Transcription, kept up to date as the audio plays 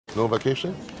No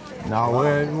vacation? No,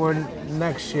 we're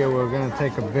next year we're gonna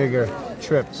take a bigger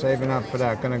trip, saving up for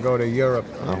that. Gonna go to Europe,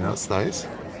 Oh, that's nice.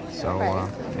 So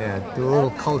yeah, do a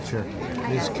little culture.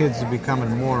 These kids are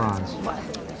becoming morons.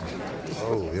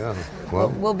 Oh, yeah.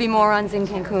 We'll be morons in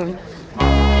Cancun.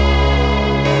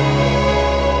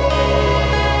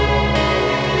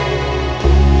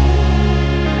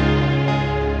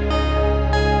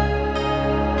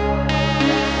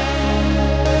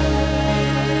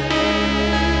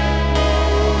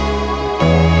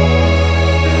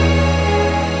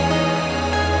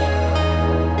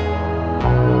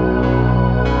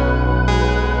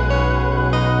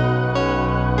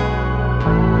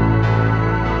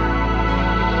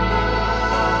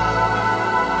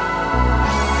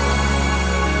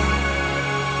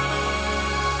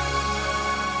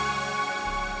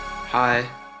 Hi.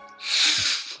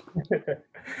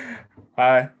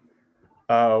 Hi.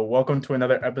 Welcome to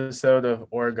another episode of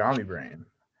Origami Brain.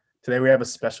 Today we have a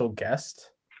special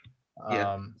guest.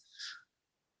 Yeah.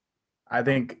 I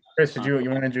think Chris, you want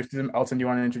to introduce him? Elton, do you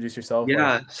want to introduce yourself?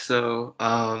 Yeah. So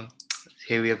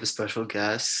here we have a special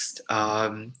guest.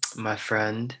 My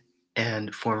friend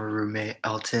and former roommate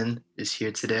Elton is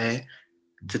here today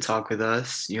to talk with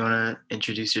us. You want to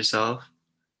introduce yourself?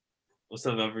 What's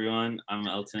up, everyone? I'm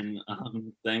Elton.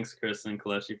 Thanks, Chris and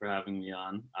Kaleshi, for having me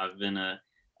on. I've been a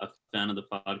fan of the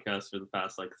podcast for the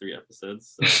past 3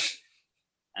 episodes. So,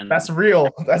 and that's real.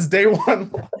 That's day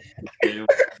one.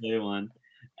 day one.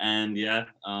 And yeah,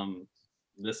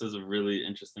 this is a really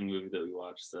interesting movie that we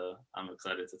watched, so I'm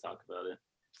excited to talk about it.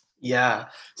 Yeah.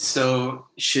 So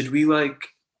should we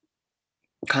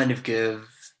kind of give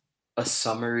a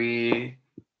summary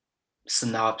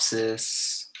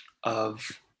synopsis of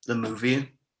the movie?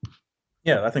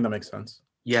 Yeah, I think that makes sense.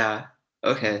 Yeah.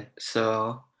 Okay.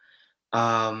 So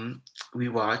we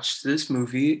watched this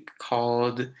movie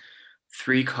called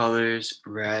Three Colors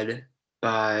Red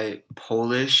by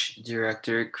Polish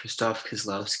director Krzysztof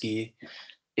Kieslowski.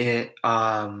 It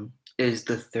is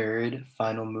the third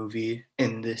final movie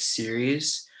in this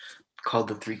series called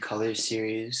the Three Colors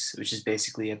series, which is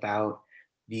basically about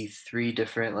the three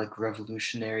different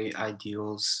revolutionary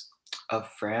ideals of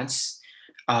France.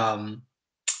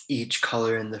 Each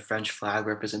color in the French flag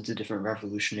represents a different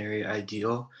revolutionary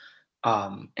ideal.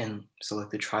 And so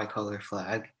the tricolor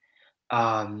flag.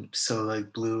 So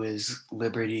blue is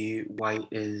liberty, white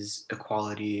is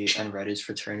equality, and red is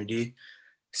fraternity.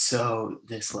 So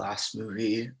this last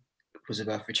movie was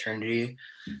about fraternity.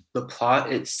 The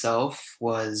plot itself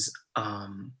was,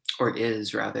 or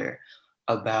is rather,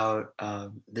 about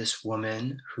this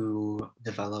woman who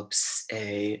develops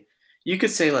you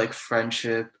could say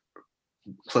friendship,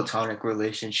 platonic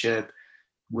relationship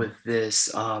with this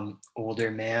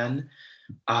older man.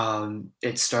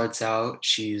 It starts out,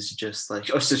 she's just so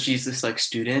she's this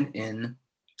student in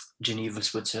Geneva,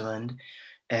 Switzerland,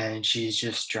 and she's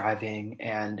just driving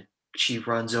and she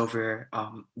runs over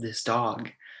this dog,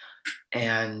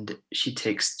 and she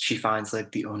finds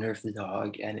the owner of the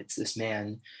dog, and it's this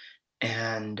man,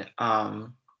 and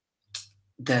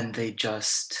then they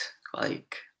just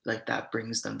that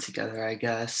brings them together, I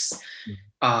guess.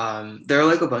 There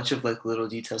are a bunch of little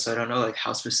details, so I don't know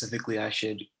how specifically I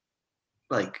should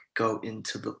go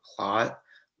into the plot.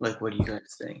 What do you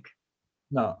guys think?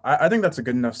 No, I think that's a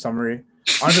good enough summary.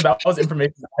 Honestly, that was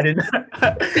information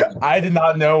I did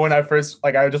not know when I first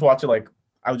I just watched it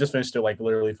I just finished it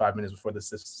literally 5 minutes before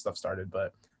this stuff started.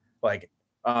 But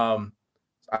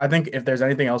I think if there's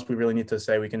anything else we really need to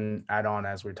say, we can add on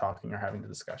as we're talking or having the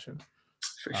discussion.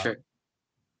 For sure.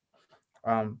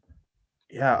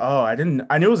 Yeah. Oh, I knew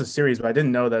it was a series, but I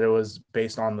didn't know that it was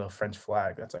based on the French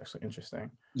flag. That's actually interesting.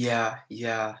 Yeah.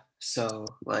 So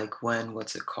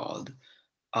what's it called?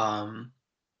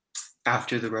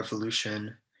 After the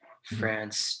revolution,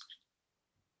 France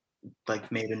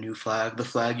made a new flag. The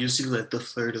flag used to be the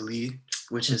fleur-de-lis,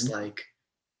 which is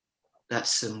that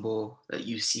symbol that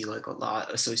you see a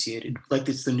lot associated,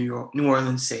 it's the New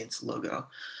Orleans Saints logo.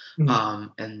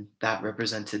 And that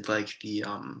represented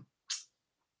the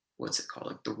what's it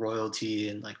called, the royalty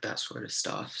and that sort of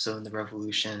stuff. So in the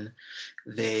revolution,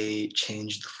 they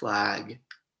changed the flag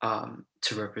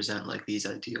to represent these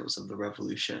ideals of the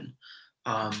revolution,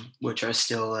 which are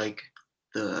still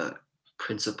the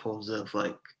principles of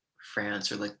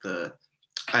France, or the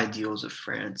ideals of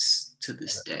France to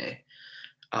this day.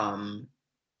 And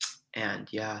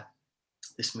yeah,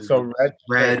 this movie. So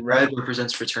red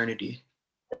represents fraternity.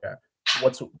 Yeah.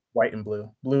 What's white and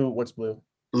blue? What's blue?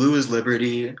 Blue is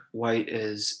liberty. White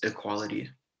is equality.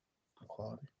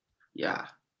 Equality. Yeah.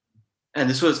 And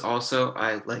this was also,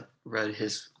 I read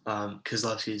his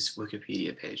Kieslowski's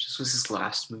Wikipedia page. This was his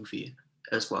last movie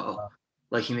as well.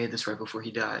 Like he made this right before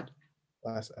he died.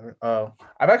 Last ever. Oh,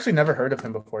 I've actually never heard of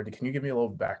him before. Can you give me a little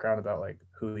background about like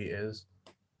who he is?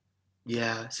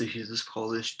 Yeah, so he's this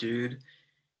Polish dude.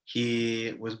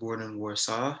 He was born in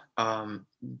Warsaw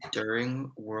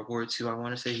during World War II. I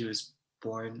want to say he was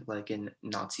born like in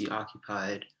Nazi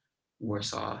occupied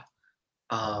Warsaw.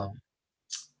 Wow.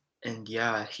 And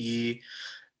yeah,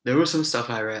 there was some stuff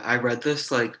I read. I read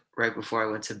this like right before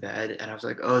I went to bed, and I was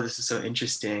like, "Oh, this is so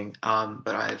interesting."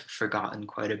 But I've forgotten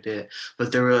quite a bit.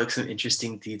 But there were like some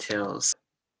interesting details.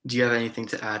 Do you have anything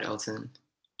to add, Elton?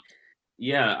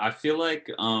 Yeah, I feel like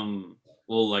well,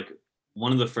 like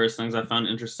one of the first things I found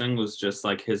interesting was just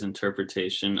like his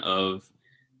interpretation of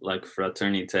like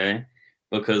fraternité,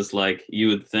 because like you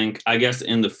would think, I guess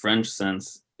in the French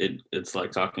sense, it's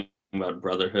like talking about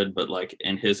brotherhood, but like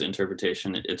in his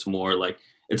interpretation, it's more like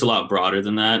it's a lot broader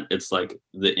than that. It's like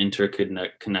the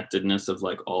interconnectedness of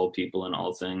like all people and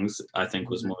all things, I think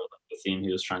was more like the theme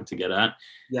he was trying to get at.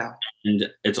 Yeah. And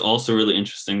it's also really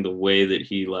interesting the way that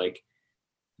he like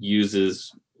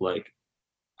uses like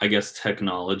I guess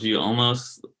technology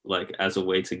almost like as a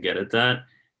way to get at that,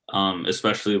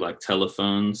 especially like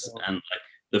telephones. And like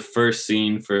the first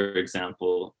scene, for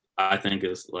example, I think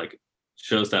is like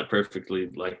shows that perfectly,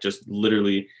 like just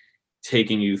literally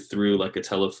taking you through like a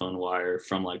telephone wire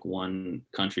from like one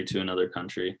country to another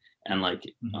country. And like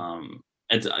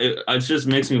it just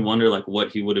makes me wonder like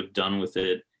what he would have done with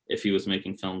it if he was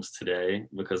making films today,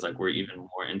 because like we're even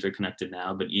more interconnected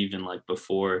now, but even like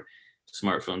before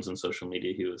smartphones and social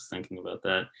media, he was thinking about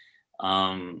that.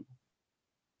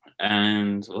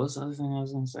 And what was the other thing I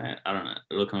was gonna say? I don't know,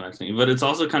 it'll come back to me. But it's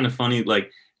also kind of funny,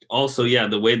 like also, yeah,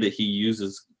 the way that he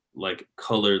uses like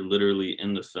color literally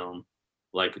in the film,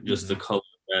 like just the color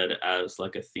red as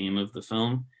like a theme of the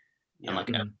film, and like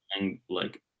everything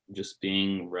like just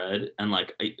being red. And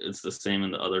like it's the same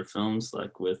in the other films,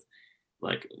 like with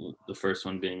like the first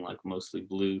one being like mostly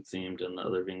blue themed and the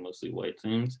other being mostly white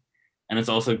themed. And it's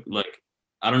also like,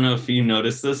 I don't know if you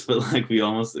noticed this, but like we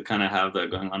almost kind of have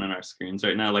that going on in our screens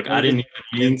right now. Like I didn't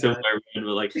even mean to wear red,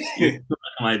 but like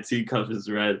my teacup is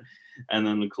red and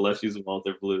then the Kaleshi's walls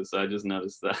are blue. So I just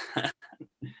noticed that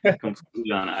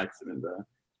completely on accident though.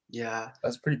 Yeah.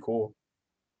 That's pretty cool.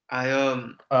 I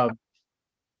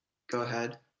go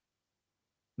ahead.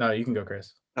 No, you can go,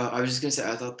 Chris. I was just gonna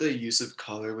say, I thought the use of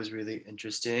color was really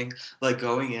interesting. Like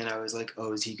going in, I was like,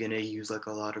 oh, is he gonna use like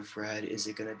a lot of red? Is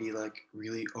it gonna be like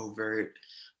really overt?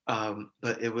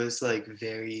 But it was like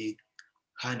very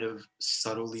kind of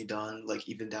subtly done, like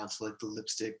even down to like the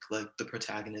lipstick like the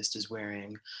protagonist is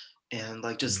wearing, and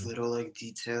like just little like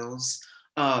details.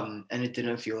 And it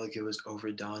didn't feel like it was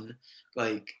overdone.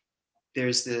 Like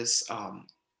there's this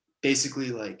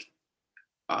basically like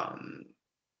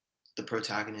the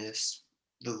protagonist,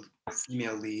 the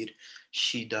female lead,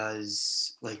 she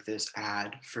does like this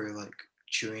ad for like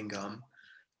chewing gum,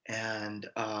 and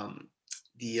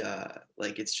the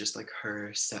like it's just like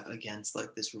her set against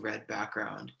like this red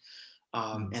background,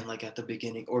 and like at the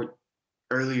beginning or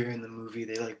earlier in the movie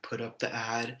they like put up the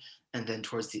ad, and then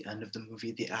towards the end of the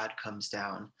movie the ad comes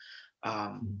down,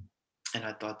 and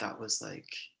I thought that was like,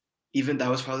 even that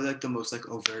was probably like the most like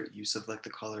overt use of like the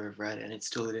color of red, and it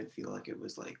still didn't feel like it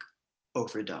was like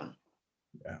overdone.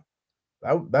 Yeah,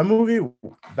 that movie,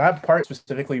 that part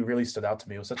specifically really stood out to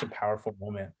me. It was such a powerful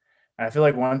moment, and I feel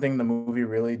like one thing the movie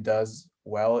really does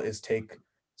well is take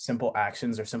simple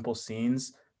actions or simple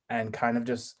scenes and kind of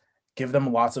just give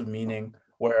them lots of meaning.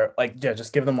 Where like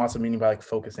just give them lots of meaning by like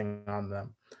focusing on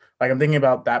them. Like I'm thinking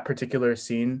about that particular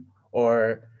scene,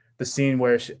 or the scene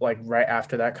where she, like right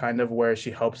after that, kind of where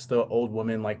she helps the old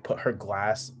woman like put her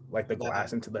glass, like the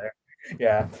glass into there.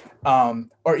 Yeah.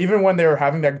 Or even when they were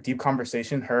having that deep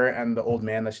conversation, her and the old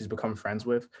man that she's become friends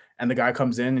with, and the guy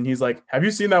comes in and he's like, have you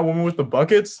seen that woman with the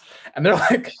buckets? And they're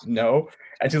like, no.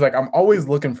 And she's like, I'm always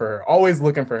looking for her, always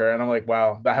looking for her. And I'm like,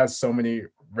 wow, that has so many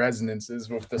resonances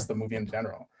with just the movie in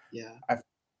general. Yeah.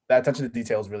 That attention to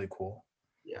detail is really cool.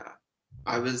 Yeah.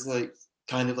 I was like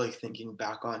kind of like thinking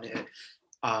back on it.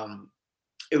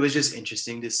 It was just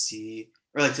interesting to see,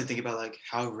 or like to think about like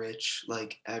how rich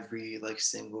like every like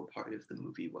single part of the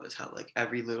movie was, how like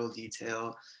every little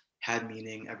detail had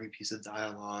meaning, every piece of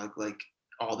dialogue, like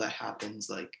all that happens,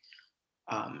 like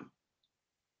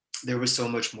there was so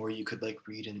much more you could like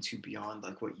read into beyond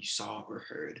like what you saw or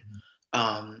heard.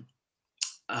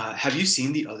 Have you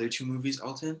seen the other two movies,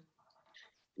 Alton?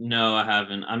 No, I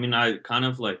haven't. I mean, I kind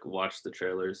of like watched the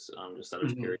trailers just out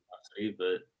of curiosity,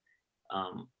 but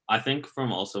I think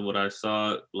from also what I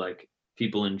saw, like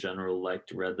people in general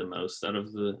liked Red the most out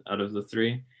of the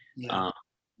three.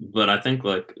 But I think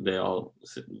like they all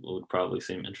would probably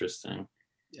seem interesting.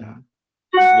 Yeah.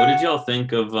 what did y'all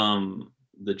think of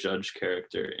the judge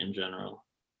character in general?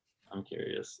 I'm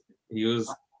curious. He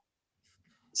was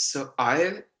So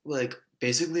I like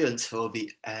basically until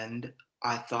the end,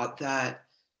 I thought that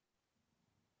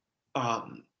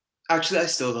um actually I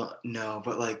still don't know,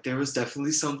 but like there was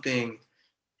definitely something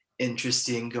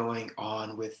interesting going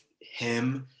on with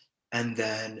him and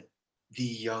then the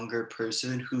younger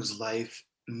person whose life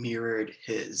mirrored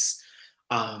his.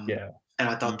 Um Yeah. and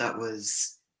I thought Mm. that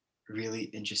was really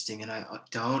interesting and I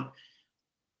don't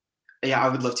yeah, I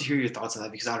would love to hear your thoughts on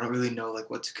that because I don't really know like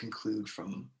what to conclude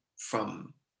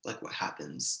from like what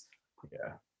happens.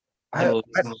 Yeah. I I, well,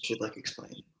 someone should like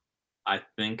explain. I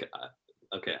think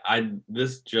okay, I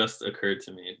this just occurred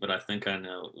to me, but I think I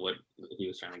know what he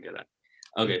was trying to get at.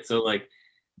 Okay, so like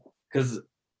cuz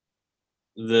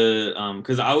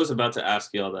cuz I was about to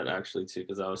ask y'all that actually too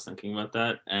cuz I was thinking about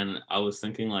that and I was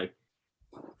thinking like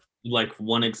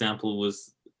one example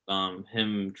was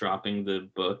him dropping the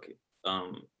book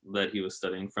that he was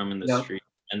studying from in the Yep. street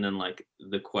and then like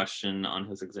the question on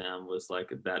his exam was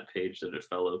like that page that it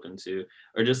fell open to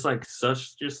or just like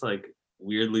such just like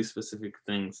weirdly specific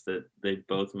things that they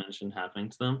both mentioned happening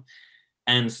to them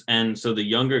and so the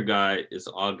younger guy is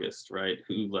August, right,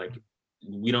 who like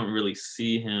we don't really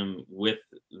see him with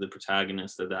the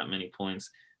protagonist at that many points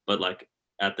but like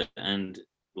at the end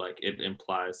like it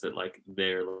implies that like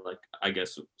they're like I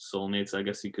guess soulmates I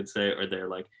guess you could say or they're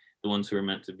like the ones who are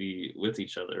meant to be with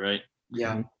each other, right?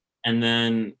 Yeah. And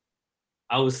then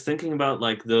I was thinking about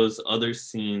like those other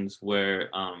scenes where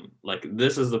like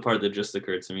this is the part that just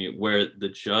occurred to me where the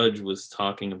judge was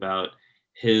talking about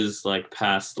his like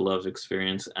past love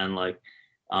experience and like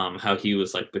how he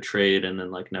was like betrayed and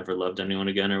then like never loved anyone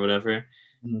again or whatever.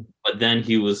 Mhm. But then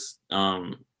he was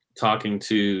talking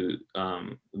to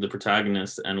the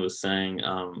protagonist and was saying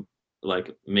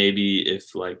like maybe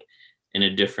if like in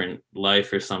a different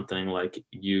life or something like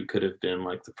you could have been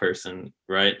like the person,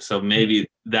 right? So maybe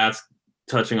that's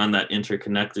touching on that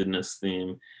interconnectedness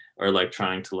theme or like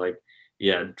trying to like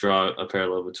yeah draw a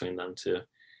parallel between them too.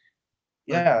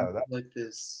 Yeah. That, Like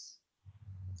this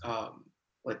um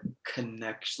like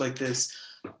connection like this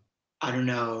I don't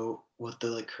know what the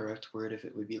like correct word if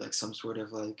it would be like some sort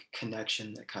of like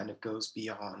connection that kind of goes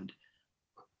beyond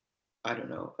I don't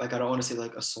know like I don't want to say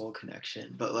like a soul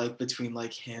connection but like between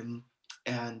like him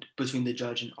and between the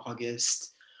judge and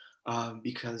August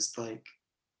because like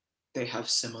they have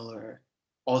similar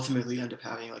ultimately end up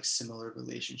having like similar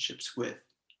relationships with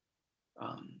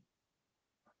um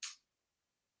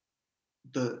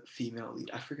the female lead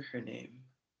I forget her name.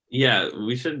 Yeah,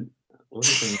 we should. What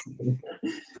is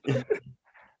it?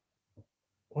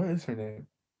 what is her name?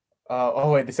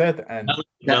 Oh wait, they said at the end.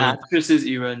 The actress is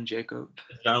Iran Jacob.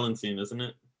 Valentine, isn't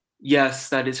it? Yes,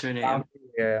 that is her name.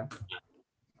 Yeah.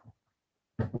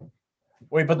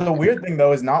 Wait, but the weird thing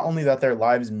though is not only that their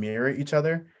lives mirror each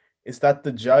other, it's that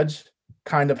the judge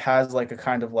kind of has like a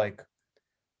kind of like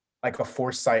a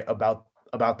foresight about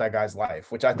that guy's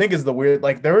life, which I think is the weird.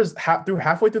 Like there was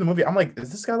halfway through the movie, I'm like,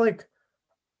 is this guy like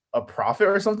a prophet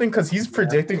or something? Because he's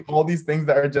predicting all these things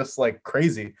that are just like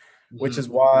crazy, which is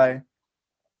why,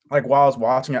 like while I was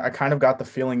watching it, I kind of got the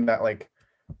feeling that like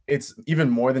it's even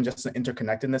more than just an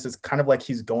interconnectedness. It's kind of like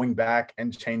he's going back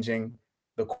and changing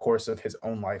the course of his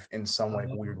own life in some like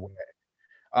weird way.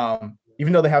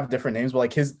 Even though they have different names, but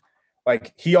like his,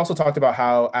 like he also talked about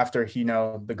how after he,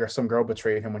 some girl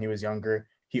betrayed him when he was younger,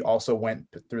 he also went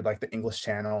through like the English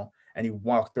Channel and he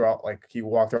walked throughout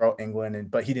England,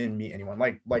 and but he didn't meet anyone.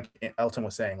 Like Elton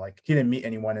was saying, like he didn't meet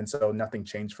anyone, and so nothing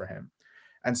changed for him.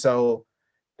 And so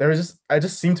it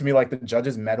just seemed to me like the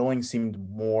judge's meddling seemed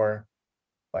more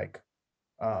like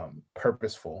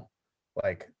purposeful,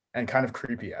 like, and kind of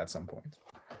creepy at some point.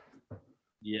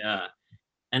 Yeah,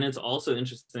 and it's also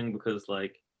interesting because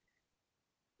like,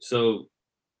 so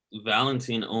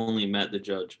Valentine only met the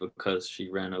judge because she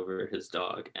ran over his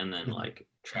dog and then like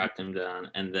tracked him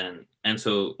down and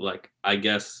so like I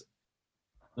guess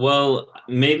well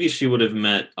maybe she would have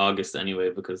met August anyway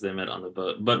because they met on the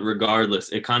boat, but regardless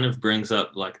it kind of brings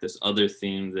up like this other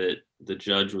theme that the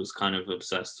judge was kind of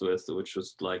obsessed with, which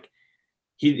was like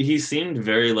he seemed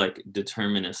very like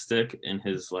deterministic in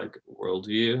his like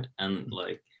worldview and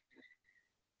like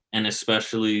and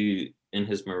especially in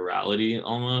his morality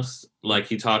almost. Like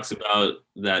he talks about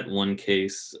that one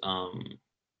case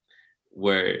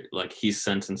where like he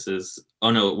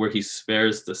where he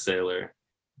spares the sailor.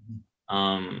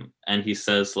 And he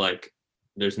says like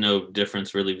there's no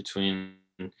difference really between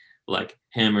like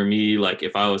him or me. Like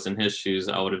if I was in his shoes,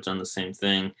 I would have done the same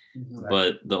thing.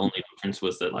 But the only difference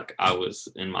was that like I was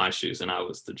in my shoes and I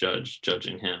was the judge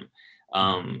judging him.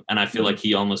 And I feel like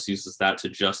he almost uses that to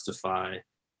justify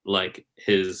like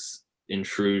his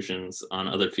intrusions on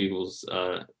other people's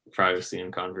privacy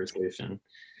and conversation.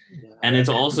 Yeah. And it's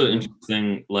also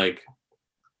interesting, like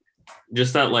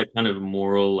just that like kind of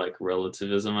moral like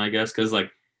relativism, I guess, because like,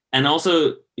 and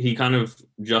also he kind of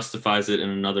justifies it in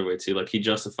another way too. Like he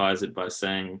justifies it by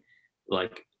saying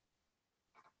like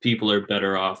people are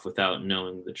better off without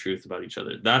knowing the truth about each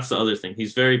other. That's the other thing.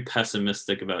 He's very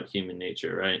pessimistic about human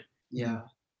nature, right? Yeah.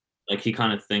 Like he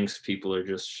kind of thinks people are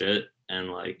just shit, and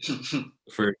like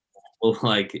for example,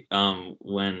 like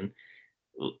when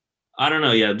I don't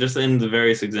know, yeah, just in the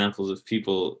various examples of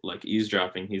people like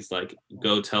eavesdropping, he's like,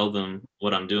 go tell them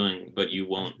what I'm doing, but you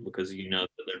won't because you know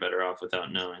that they're better off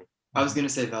without knowing. I was gonna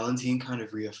say Valentine kind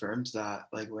of reaffirms that,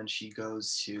 like when she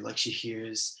goes to, like she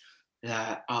hears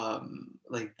that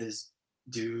like this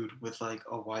dude with like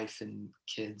a wife and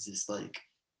kids is like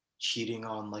cheating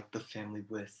on like the family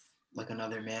with like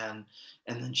another man,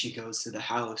 and then she goes to the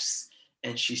house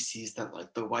and she sees that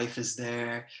like the wife is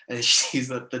there, and she sees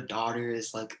that the daughter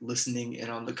is like listening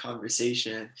in on the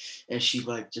conversation, and she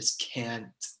like just can't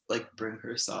like bring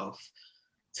herself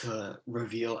to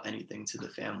reveal anything to the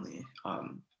family.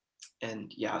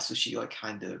 And yeah, so she like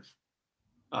kind of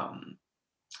um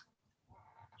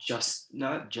just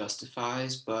not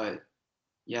justifies, but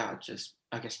yeah, just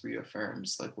I guess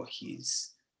reaffirms like what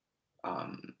he's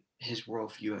um his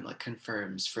worldview, and like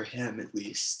confirms for him at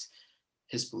least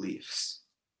his beliefs.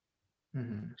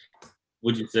 Mhm.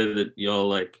 Would you say that y'all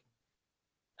like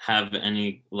have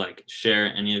any like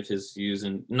share any of his views,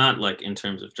 and not like in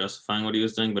terms of justifying what he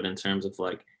was doing, but in terms of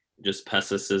like just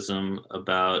pessimism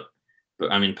about,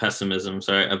 I mean pessimism,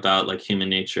 sorry, about like human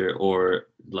nature or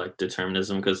like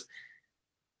determinism? Because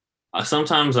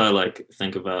sometimes I like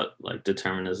think about like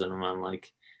determinism and I'm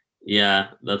like, yeah,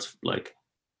 that's like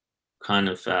kind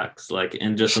of facts, like,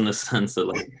 and just in the sense that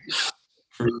like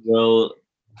free will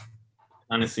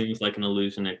kind of seems like an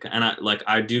illusion. And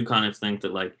I do kind of think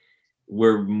that like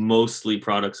we're mostly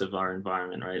products of our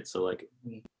environment, right? So like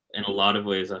in a lot of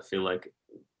ways, I feel like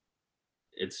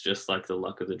it's just like the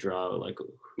luck of the draw, like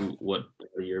what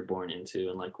you're born into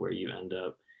and like where you end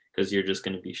up, because you're just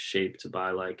going to be shaped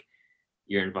by like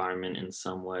your environment in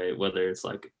some way, whether it's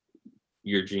like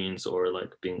your genes or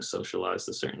like being socialized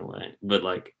a certain way. But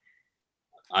like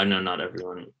I know not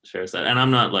everyone shares that, and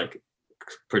I'm not like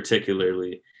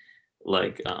particularly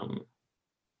like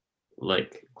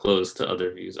close to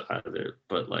other views either,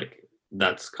 but like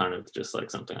that's kind of just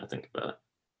like something I think about.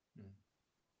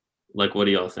 Like what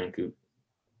do y'all think?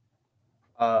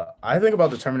 I think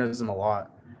about determinism a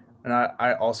lot, and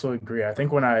I also agree. I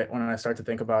think when I start to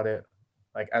think about it,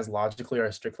 like as logically or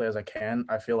as strictly as I can,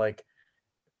 I feel like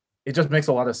it just makes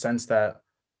a lot of sense that,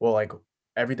 well, like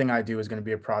everything I do is going to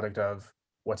be a product of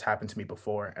what's happened to me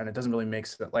before, and it doesn't really make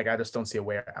sense. Like I just don't see a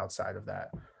way outside of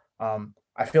that.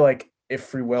 I feel like if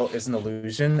free will is an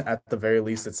illusion, at the very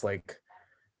least, it's like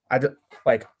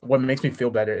like what makes me feel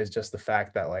better is just the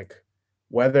fact that like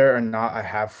whether or not I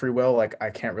have free will, like I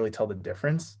can't really tell the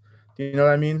difference. Do you know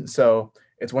what I mean? So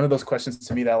it's one of those questions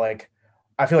to me that like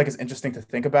I feel like it's interesting to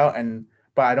think about, and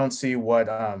but I don't see what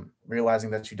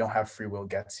realizing that you don't have free will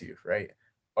gets you, right?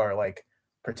 Or like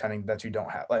pretending that you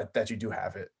don't have, like that you do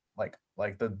have it.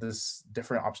 Like this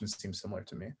different options seem similar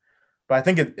to me. But I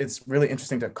think it's really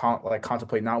interesting to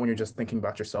contemplate, not when you're just thinking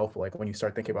about yourself, but like when you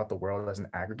start thinking about the world as an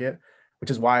aggregate, which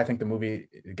is why I think the movie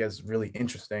it gets really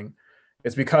interesting.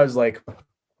 It's because like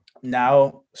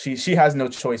now she has no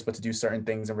choice but to do certain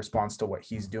things in response to what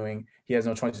he's doing. He has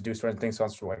no choice to do certain things in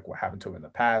response to like what happened to him in the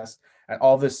past, and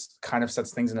all this kind of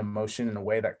sets things in motion in a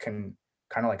way that can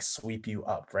kind of like sweep you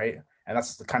up, right? And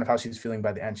that's kind of how she's feeling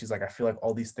by the end. She's like, I feel like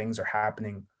all these things are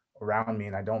happening around me,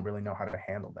 and I don't really know how to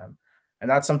handle them. And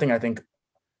that's something I think,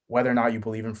 whether or not you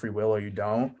believe in free will or you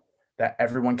don't, that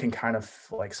everyone can kind of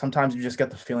like sometimes you just get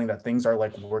the feeling that things are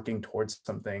like working towards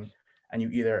something, and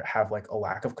you either have like a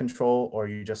lack of control or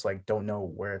you just like don't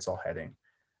know where it's all heading.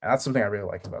 And that's something I really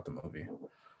liked about the movie.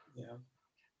 Yeah.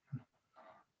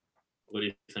 What do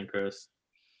you think, Chris?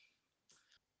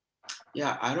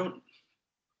 Yeah, I don't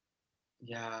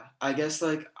yeah, I guess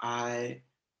like I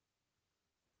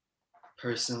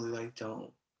personally like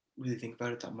don't really think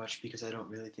about it that much, because I don't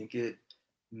really think it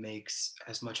makes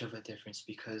as much of a difference,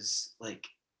 because like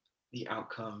the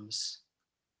outcomes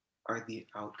are the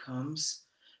outcomes.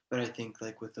 But I think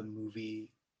like with a movie,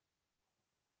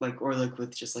 like, or like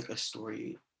with just like a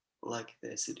story like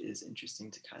this, it is interesting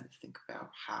to kind of think about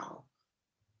how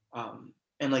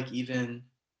and like even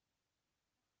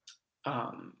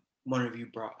one of you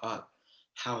brought up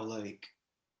how like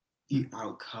the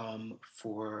outcome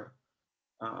for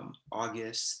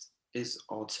August is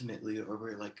ultimately,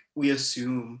 or like we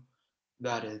assume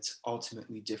that it's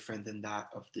ultimately different than that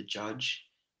of the judge,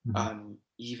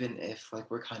 even if like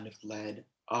we're kind of led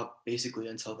up basically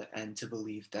until the end to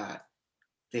believe that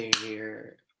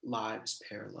their lives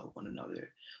parallel one another.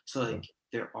 So like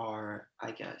there are,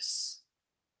 I guess,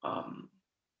 um,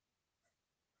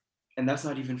 and that's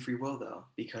not even free will though,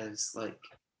 because like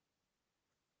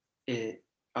it,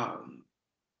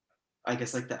 I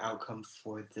guess like the outcome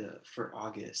for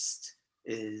August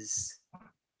is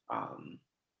um,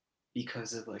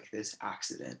 because of like this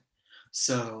accident.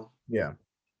 So Yeah.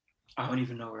 I don't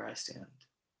even know where I stand.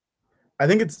 I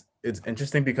think it's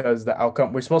interesting because the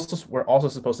outcome we're also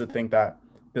supposed to think that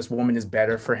this woman is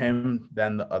better for him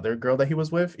than the other girl that he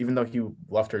was with, even though he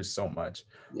loved her so much.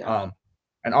 Yeah. Um,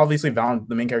 and obviously Val,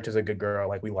 the main character, is a good girl.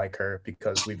 Like, we like her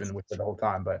because we've been with her the whole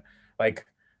time. But like,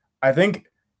 I think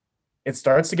it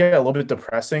starts to get a little bit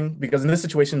depressing because in this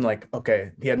situation, like,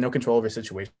 okay, he had no control over his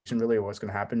situation really or what's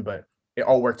going to happen, but it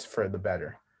all worked for the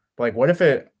better. But like, what if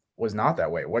it was not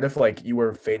that way? What if like you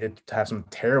were fated to have some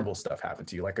terrible stuff happen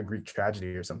to you, like a Greek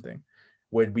tragedy or something?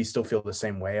 Would we still feel the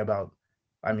same way about,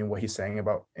 I mean, what he's saying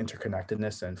about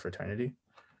interconnectedness and fraternity?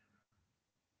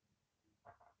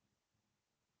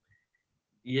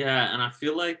 Yeah, and I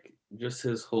feel like just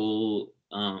his whole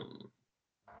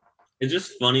it's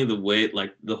just funny the way,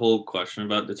 like, the whole question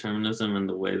about determinism and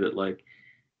the way that, like,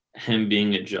 him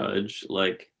being a judge,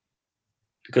 like,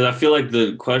 because I feel like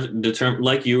the question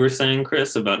like you were saying,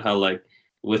 Chris, about how, like,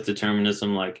 with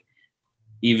determinism, like,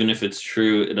 even if it's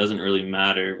true, it doesn't really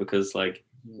matter because, like,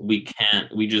 we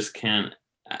just can't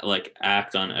like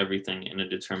act on everything in a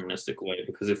deterministic way,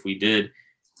 because if we did,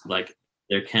 like,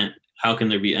 there can't how can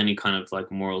there be any kind of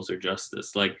like morals or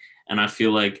justice, like, and I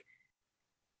feel like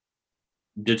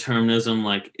determinism,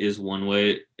 like, is one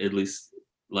way, at least,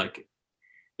 like,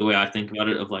 the way I think about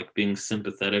it, of like being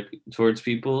sympathetic towards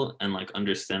people and like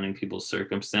understanding people's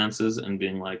circumstances and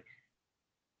being like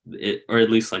it, or at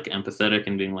least like empathetic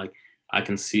and being like, I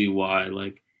can see why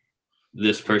like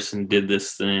this person did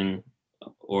this thing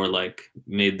or like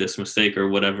made this mistake or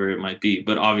whatever it might be,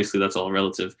 but obviously that's all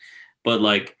relative. But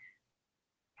like,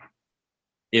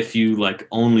 if you like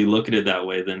only look at it that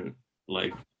way, then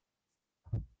like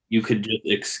you could just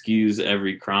excuse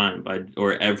every crime by,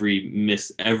 or every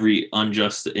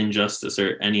unjust injustice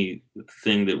or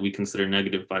anything that we consider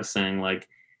negative by saying like,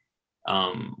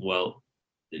 well,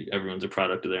 everyone's a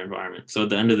product of their environment. So at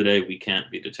the end of the day, we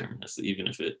can't be determinists, even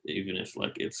if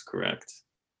like it's correct,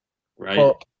 right?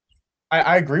 Well,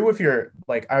 I agree with your,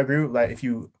 like, I agree that if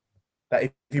you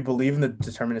believe in the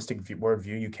deterministic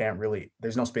worldview, you can't really,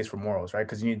 there's no space for morals, right?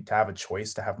 Because you need to have a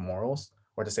choice to have morals,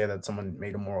 or to say that someone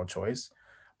made a moral choice.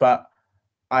 But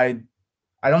I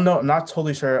I don't know. I'm not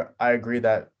totally sure. I agree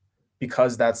that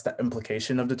because that's the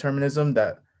implication of determinism,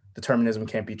 that determinism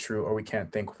can't be true, or we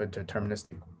can't think with a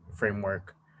deterministic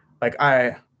framework. Like,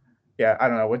 yeah, I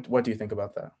don't know. What do you think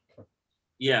about that?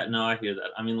 Yeah, no, I hear that.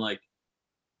 I mean, like,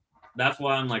 that's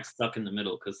why I'm like stuck in the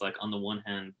middle, because like on the one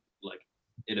hand, like,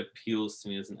 it appeals to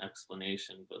me as an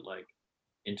explanation, but like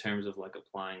in terms of like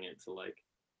applying it to like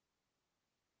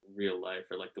real life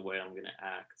or like the way I'm gonna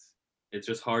act, it's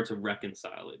just hard to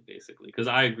reconcile it basically. Because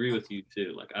I agree with you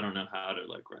too. Like, I don't know how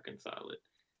to like reconcile it.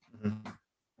 Mhm.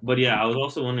 But yeah, I was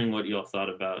also wondering what y'all thought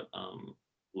about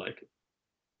like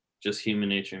just human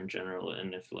nature in general,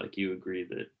 and if like you agree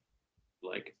that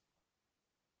like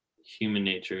human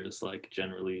nature is like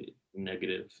generally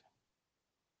negative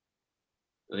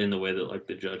in the way that like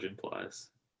the judge implies.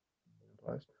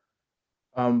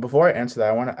 Before I answer that,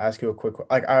 I want to ask you a quick,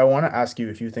 like, I want to ask you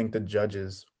if you think the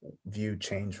judge's view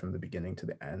changed from the beginning to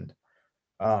the end.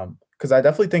 Because I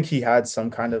definitely think he had some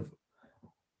kind of,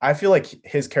 I feel like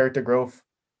his character growth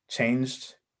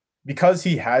changed because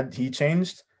he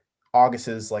changed.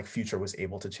 August's like future was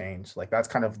able to change. Like, that's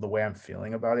kind of the way I'm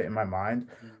feeling about it in my mind.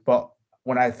 But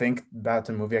when I think about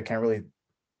the movie, I can't really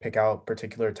pick out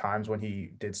particular times when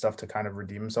he did stuff to kind of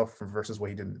redeem himself versus what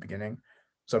he did in the beginning.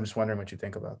 So I'm just wondering what you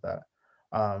think about that.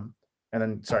 Um, and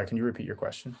then, sorry, can you repeat your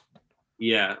question?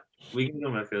 Yeah, we can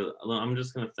go back to. I'm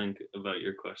just gonna think about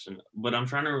your question, but I'm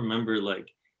trying to remember.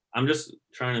 Like, I'm just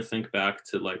trying to think back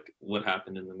to like what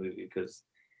happened in the movie, because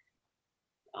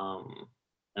um,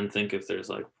 and think if there's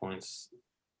like points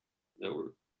that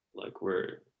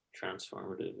were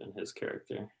transformative in his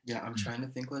character. Yeah, I'm trying to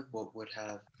think like what would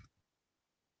have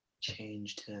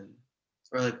changed him,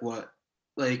 or like what,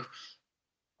 like,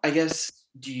 I guess,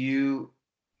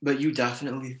 but you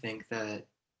definitely think that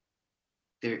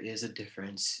there is a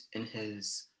difference in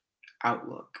his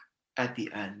outlook at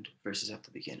the end versus at the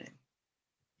beginning.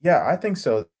 Yeah, I think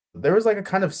so. There was like a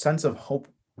kind of sense of hope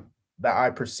that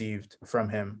I perceived from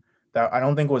him that I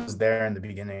don't think was there in the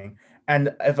beginning.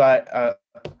 And if I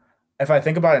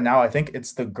think about it now, I think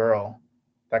it's the girl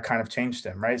that kind of changed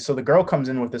him, right? So the girl comes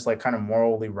in with this like kind of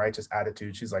morally righteous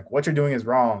attitude. She's like, "What you're doing is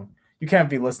wrong. You can't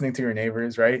be listening to your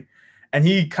neighbors," right? And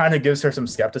he kind of gives her some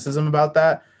skepticism about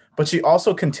that, but she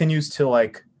also continues to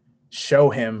like show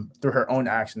him through her own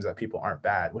actions that people aren't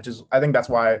bad, which is, I think that's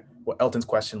why what Elton's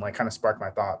question like kind of sparked my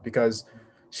thought, because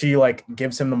she like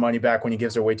gives him the money back when he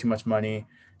gives her way too much money.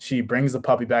 She brings the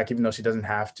puppy back even though she doesn't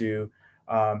have to.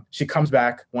 She comes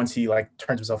back once he like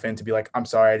turns himself in to be like, "I'm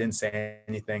sorry, I didn't say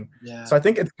anything." Yeah. So I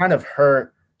think it's kind of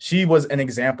her. She was an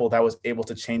example that was able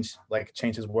to change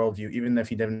his worldview, even if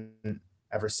he didn't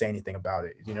ever say anything about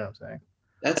it. You know what I'm saying?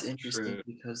 That's interesting True.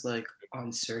 because, like,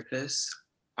 on surface,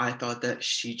 I thought that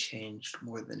she changed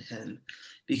more than him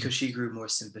because she grew more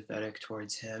sympathetic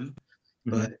towards him.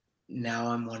 Mhm. But now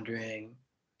I'm wondering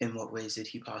in what ways did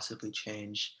he possibly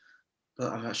change?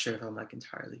 But I'm not sure if I'm like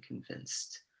entirely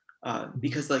convinced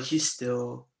because like he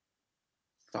still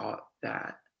thought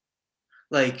that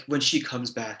like when she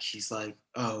comes back, he's like,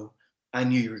 "Oh, I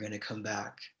knew you were gonna come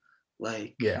back."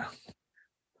 Like Yeah.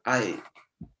 I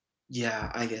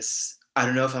yeah, I guess I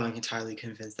don't know if I'm like entirely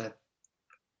convinced that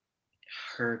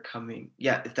her coming,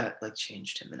 yeah, if that like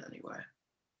changed him in any way.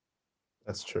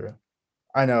 That's true.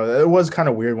 I know it was kind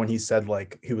of weird when he said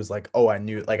like he was like, "Oh, I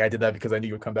knew, like I did that because I knew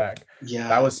you would come back." That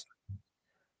Yeah. was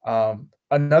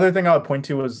another thing I would point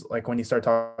to was like when he started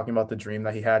talking about the dream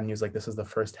that he had, and he was like, "This is the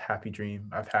first happy dream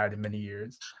I've had in many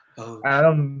years." Oh.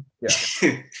 Yeah,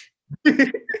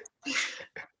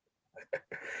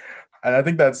 and I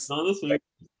think that's. Some of this movie is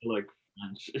like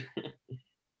French.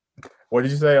 What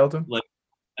did you say, Elton? Like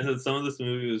I said, some of this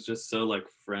movie was just so like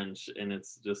French, and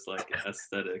it's just like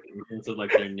aesthetic in terms of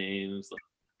like their names, like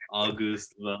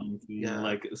Auguste, Valentine, Yeah.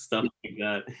 like stuff like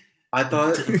that. I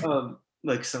thought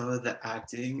like some of the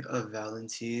acting of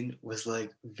Valentine was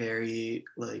like very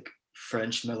like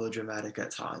French melodramatic at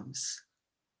times.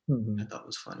 I thought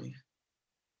was funny.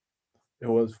 It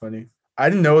was funny. I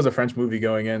didn't know it was a French movie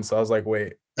going in, so I was like,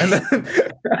 "Wait," and then,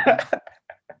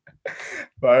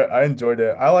 but I enjoyed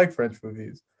it. I like French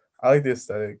movies. I like the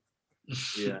aesthetic.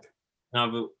 Yeah.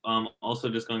 No, but also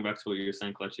just going back to what you were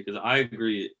saying, Kelechi, because I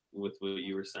agree with what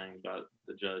you were saying about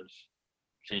the judge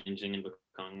changing and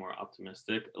becoming more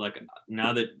optimistic. Like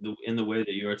now that in the way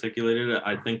that you articulated it,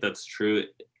 I think that's true.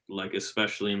 Like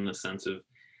especially in the sense of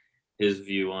his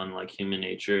view on like human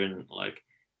nature and like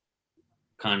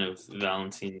kind of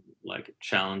Valentine like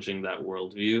challenging that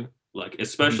worldview. Like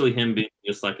especially him being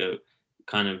just like a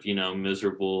kind of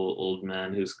miserable old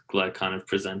man who's like kind of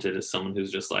presented as someone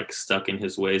who's just like stuck in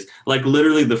his ways. Like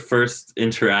literally the first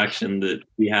interaction that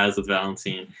he has with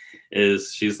Valentine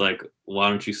is she's like, "Why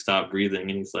don't you stop breathing?"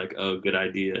 And he's like, "Oh, good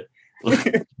idea."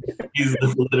 He's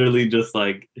literally just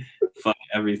like fuck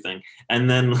everything. And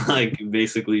then like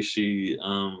basically she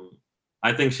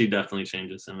I think she definitely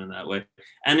changes him in that way.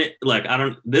 And it like I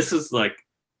don't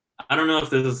know if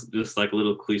this is just like a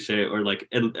little cliche or like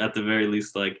at the very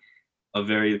least like a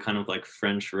very kind of like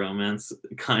French romance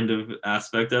kind of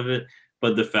aspect of it,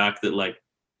 but the fact that like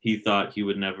he thought he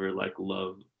would never like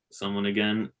love someone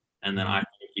again, and then I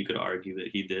think you could argue that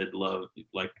he did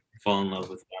fall in love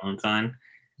with Valentine,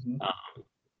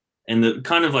 and the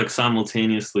kind of like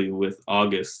simultaneously with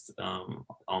August,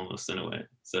 almost in a way.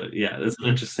 So yeah, that's an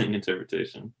interesting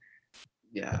interpretation.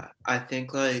 Yeah, I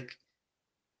think like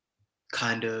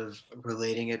kind of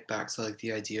relating it back to like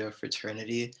the idea of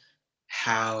fraternity,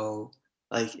 how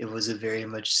like it was a very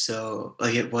much so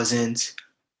like it wasn't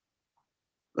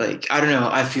like I don't know,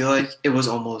 I feel like it was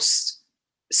almost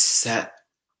set.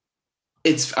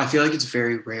 I feel like it's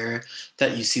very rare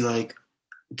that you see like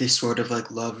this sort of like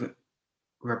love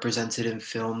represented in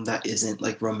film that isn't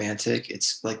like romantic.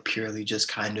 It's like purely just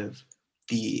kind of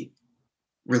the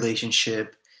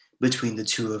relationship between the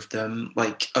two of them,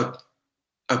 like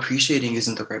appreciating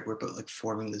isn't the right word, but like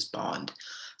forming this bond.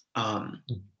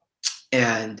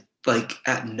 And like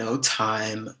at no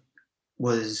time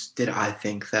did I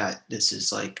think that this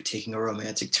is like taking a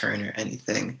romantic turn or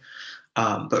anything.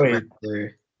 But Wait.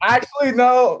 rather, Actually,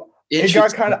 no. It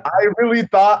got kind of. I really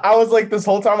thought I was like this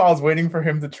whole time I was waiting for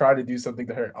him to try to do something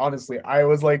to her. Honestly, I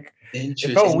was like,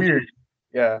 it felt weird.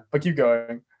 Yeah, but keep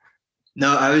going.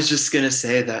 No, I was just gonna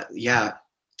say that. Yeah,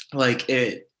 like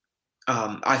it.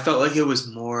 I felt like it was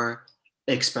more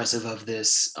expressive of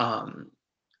this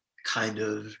kind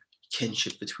of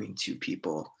kinship between two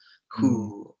people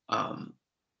who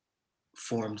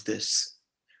formed this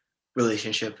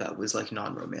relationship that was like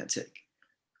non-romantic.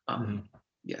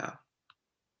 Yeah.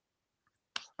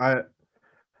 I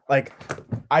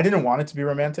didn't want it to be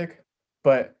romantic,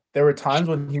 but there were times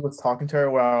when he was talking to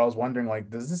her where I was wondering, like,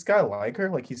 does this guy like her?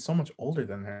 Like, he's so much older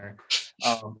than her.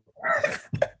 And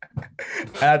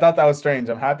I thought that was strange.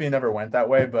 I'm happy it never went that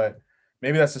way, but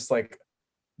maybe that's just like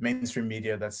mainstream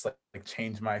media that's like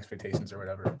changed my expectations or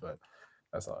whatever. But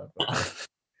that's all I thought.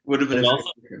 Would have been But a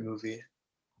also- different movie.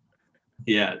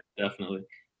 Yeah, definitely.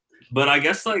 But I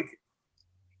guess like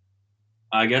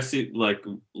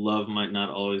love might not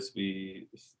always be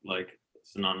like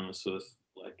synonymous with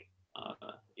like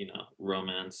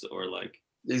romance or like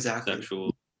Exactly. sexual,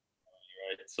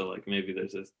 right? So like maybe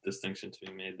there's a distinction to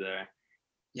be made there.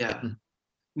 Yeah.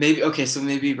 Maybe okay, so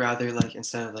maybe rather like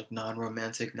instead of like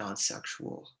non-romantic,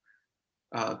 non-sexual,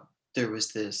 there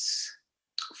was this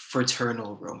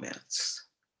fraternal romance.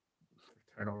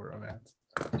 Eternal romance.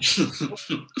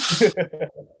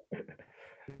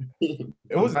 Yeah,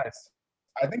 It was nice.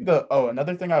 I think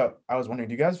another thing I was wondering,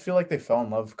 do you guys feel like they fell in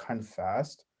love kind of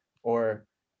fast, or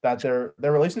that their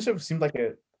relationship seemed like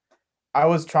it? I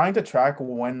was trying to track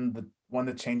when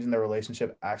the change in their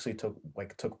relationship actually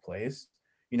took place.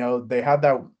 You know, they had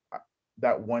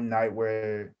that one night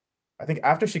where I think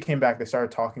after she came back, they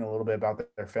started talking a little bit about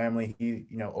their family. He,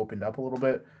 opened up a little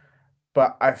bit,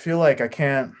 but I feel like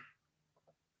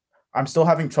I'm still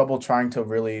having trouble trying to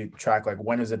really track like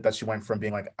when is it that she went from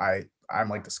being like I'm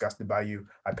like disgusted by you,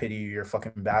 I pity you, you're a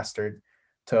fucking bastard,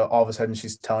 to all of a sudden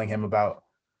she's telling him about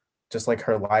just like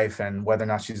her life and whether or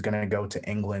not she's gonna go to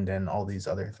England and all these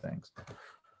other things.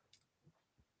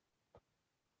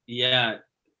 Yeah,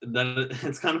 that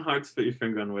it's kind of hard to put your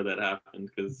finger on where that happened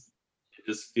because it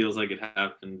just feels like it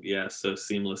happened, yeah, so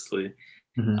seamlessly.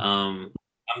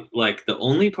 Like the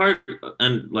only part,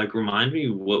 and like remind me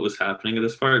what was happening at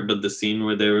this part, but the scene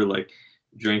where they were like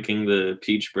drinking the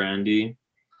peach brandy.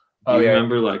 Do you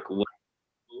remember like what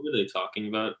were they talking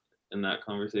about in that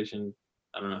conversation?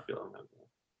 I don't know if y'all remember.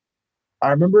 I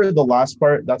remember the last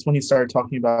part. That's when he started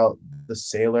talking about the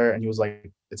sailor, and he was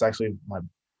like, "It's actually my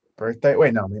birthday."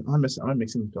 Wait, no, man, I'm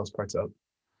mixing those parts up.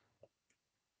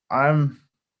 I'm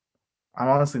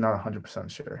honestly not 100%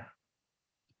 sure.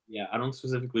 Yeah, I don't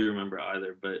specifically remember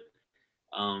either, but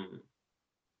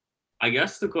I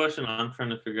guess the question I'm trying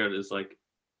to figure out is like,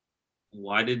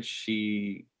 why did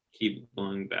she keep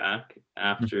going back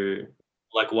after?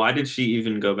 Like, why did she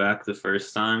even go back the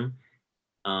first time?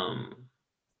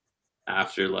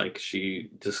 After like she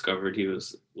discovered he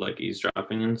was like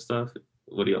eavesdropping and stuff.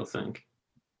 What do y'all think?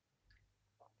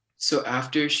 so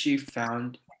after she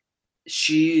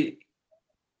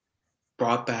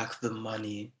brought back the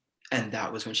money, and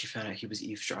that was when she found out he was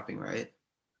eavesdropping, right?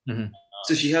 Mhm.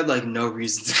 So she had like no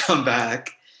reason to come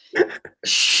back.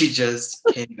 She just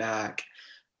came back.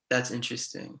 That's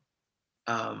interesting.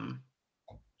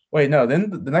 Wait, no. Then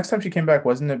the next time she came back,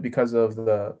 wasn't it because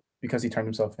he turned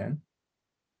himself in?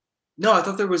 No, I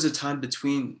thought there was a time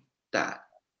between that.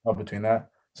 Oh, between that.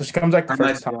 So she comes back the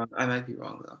first time. I might be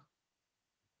wrong though.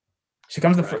 She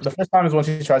comes the first time is when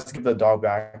she tries to give the dog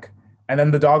back, and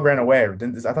then the dog ran away.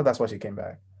 I thought that's why she came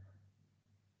back.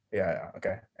 Yeah,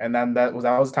 okay. And then that was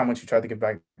the time when she tried to get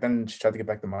back. Then she tried to get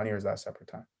back the money, or is that a separate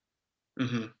time?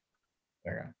 Mm-hmm.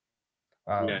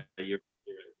 Okay. You're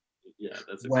yeah,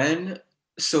 that's when.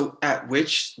 So at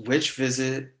which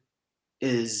visit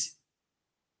is?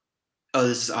 Oh,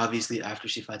 this is obviously after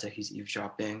she finds out he's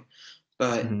eavesdropping,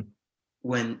 but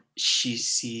when she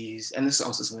sees, and this is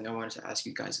also something I wanted to ask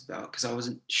you guys about because I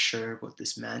wasn't sure what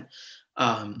this meant.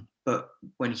 But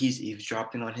when he's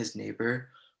eavesdropping on his neighbor,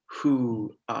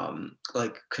 who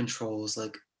like controls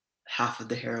like half of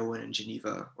the heroin in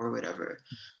Geneva or whatever,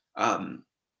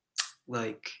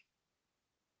 like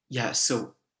yeah.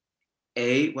 So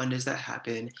A, when does that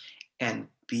happen, and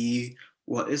B,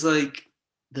 what is like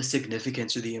the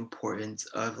significance or the importance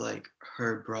of like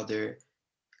her brother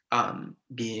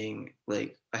being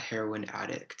like a heroin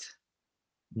addict?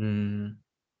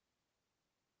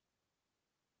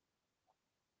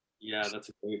 Yeah, that's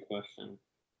a great question.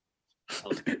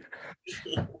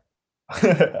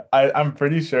 I'm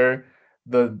pretty sure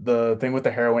the thing with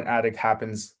the heroin addict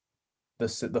happens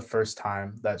the first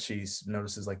time that she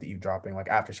notices like the eavesdropping, like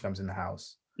after she comes in the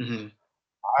house. Mm-hmm.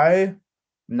 I'm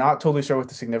not totally sure what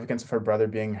the significance of her brother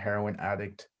being a heroin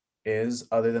addict is,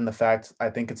 other than the fact I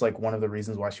think it's like one of the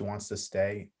reasons why she wants to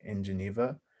stay in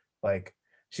Geneva. Like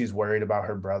she's worried about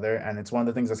her brother, and it's one of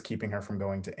the things that's keeping her from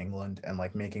going to England and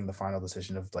like making the final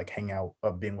decision of like hanging out,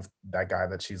 of being with that guy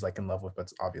that she's like in love with,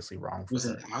 but's obviously wrong for He was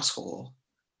her. an asshole.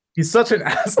 He's such an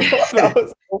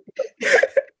asshole.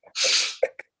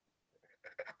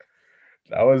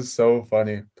 That was so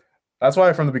funny. That's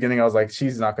why from the beginning I was like,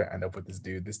 she's not gonna end up with this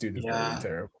dude. This dude is really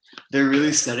terrible. They're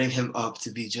really setting him up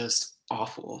to be just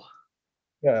awful.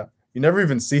 Yeah. You never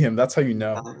even see him. That's how you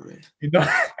know. Literally. You know.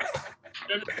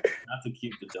 Not to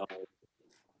keep the dog.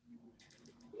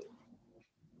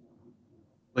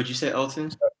 What'd you say,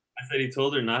 Elton? I said he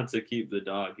told her not to keep the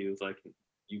dog. He was like,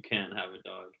 "You can't have a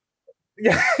dog."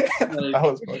 Yeah. That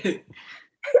was funny.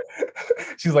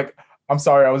 She's like, I'm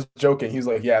sorry, I was joking. He was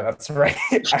like, yeah, that's right.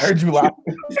 I heard you laugh.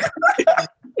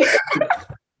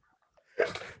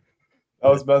 That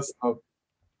was messed up.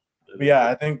 But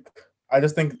yeah, I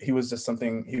just think he was just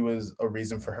something, he was a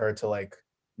reason for her to like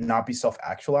not be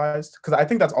self-actualized. Cause I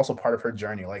think that's also part of her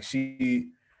journey. Like she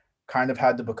kind of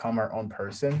had to become her own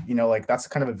person. You know, like that's the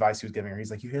kind of advice he was giving her.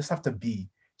 He's like, you just have to be,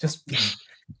 just be.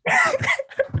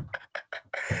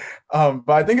 But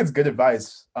I think it's good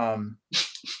advice.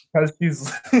 Because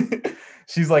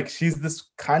she's this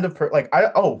kind of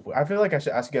I feel like I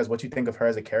should ask you guys what you think of her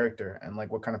as a character and like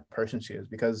what kind of person she is,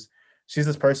 because she's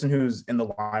this person who's in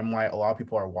the limelight. A lot of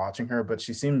people are watching her, but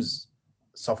she seems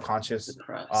self-conscious,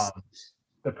 Depressed.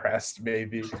 depressed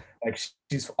maybe. Like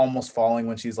she's almost falling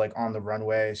when she's like on the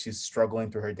runway. She's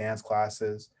struggling through her dance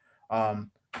classes.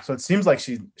 So it seems like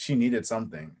she needed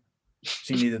something.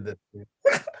 She needed this.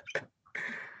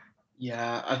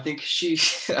 Yeah, I think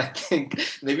I think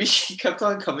maybe she kept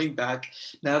on coming back.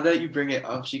 Now that you bring it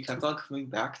up, she kept on coming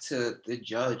back to the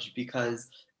judge because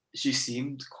she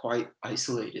seemed quite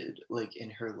isolated, like in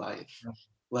her life. Yeah.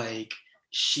 Like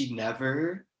she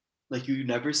never, like you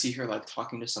never see her like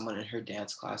talking to someone in her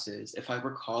dance classes. If I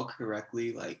recall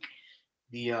correctly, like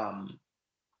the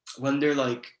when they're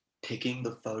like picking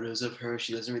the photos of her,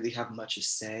 she doesn't really have much to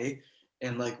say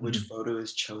and like which Mhm. photo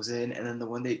is chosen. And then the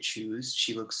one they choose,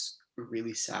 she looks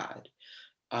really sad.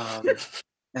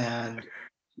 And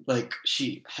like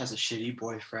she has a shitty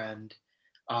boyfriend.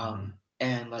 Mhm.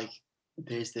 And like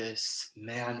there's this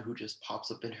man who just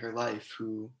pops up in her life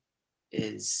who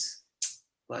is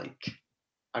like,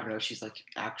 I don't know, she's like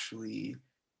actually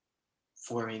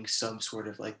forming some sort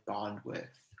of like bond with.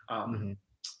 Mhm.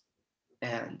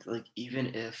 And like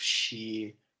even if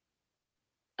she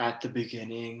at the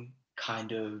beginning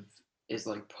kind of is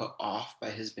like put off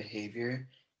by his behavior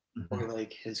or Mhm.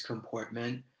 like his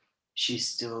comportment, she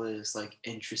still is like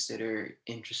interested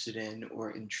in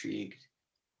or intrigued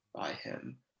by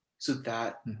him. So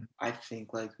that Mhm. I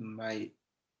think like might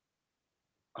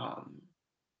um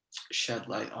shed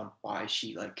light on why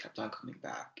she like kept on coming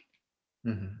back.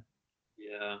 Mhm.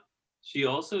 Yeah. She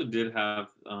also did have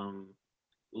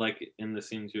like in the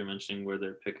scenes you were mentioning where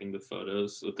they're picking the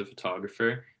photos with the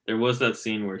photographer, there was that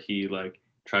scene where he like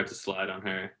tried to slide on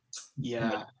her.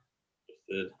 Yeah.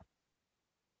 Did.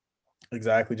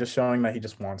 Exactly. Just showing that he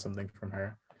just wants something from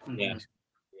her. Yeah. Mhm.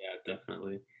 Yeah,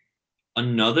 definitely.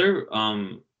 Another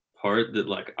part that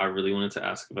like I really wanted to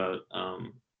ask about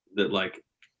that like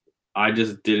I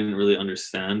just didn't really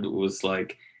understand was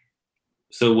like,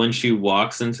 so when she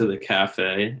walks into the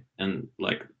cafe and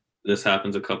like this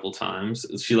happens a couple times,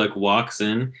 she like walks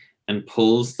in and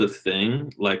pulls the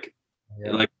thing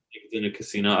Yeah. like in a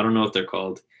casino. I don't know what they're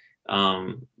called.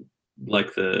 Um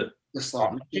like The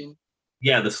slot Um, machine.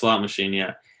 yeah, the slot machine,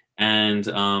 yeah. And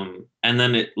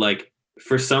then it like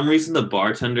for some reason the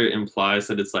bartender implies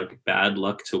that it's like bad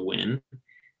luck to win.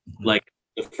 Mhm. Like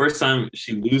the first time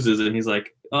she loses and he's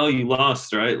like, "Oh, you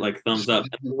lost, right?" Like thumbs up.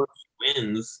 And then when she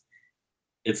wins,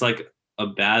 it's like a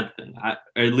bad thing. Or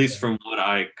at least from what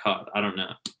I caught. I don't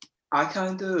know. I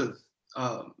kind of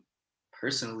um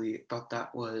personally thought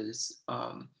that was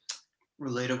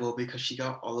relatable because she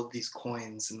got all of these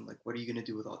coins and like what are you gonna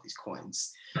do with all these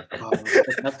coins?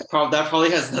 That probably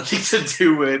has nothing to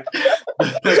do with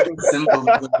the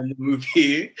symbolism in the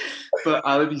movie, but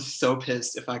I would be so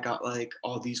pissed if I got like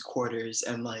all these quarters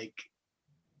and like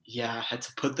yeah, had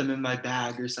to put them in my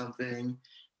bag or something,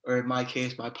 or in my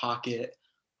case my pocket.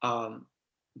 um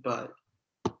but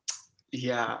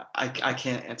yeah, I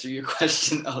can't answer your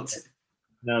question, Elton.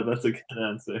 No, that's a good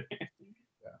answer.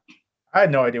 I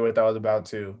had no idea what that was about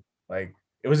too. Like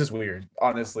it was just weird,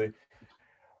 honestly.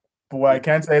 But what I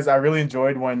can say is I really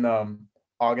enjoyed when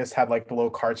August had like the little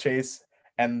car chase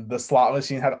and the slot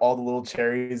machine had all the little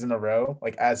cherries in a row,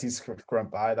 like as he's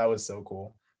scrumped by. That was so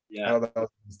cool. I Yeah. thought that was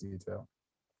a nice detail.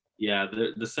 Yeah,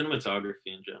 the cinematography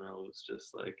in general was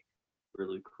just like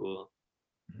really cool.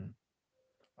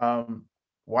 Mhm.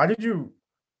 Why did you?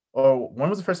 Oh, when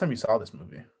was the first time you saw this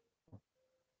movie?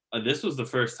 This was the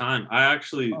first time I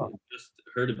actually Oh, just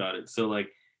heard about it. So like,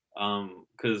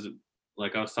 because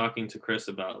like I was talking to Chris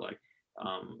about like,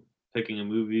 picking a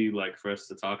movie like for us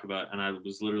to talk about, and I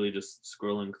was literally just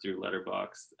scrolling through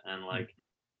Letterboxd and like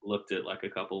looked at like a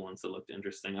couple ones that looked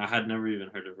interesting. I had never even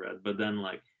heard of Red, but then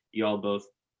like y'all both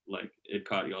like it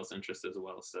caught y'all's interest as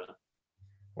well. So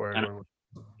word, and word,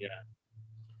 word. yeah,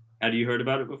 Had you heard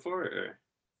about it before? Or?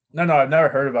 No, I've never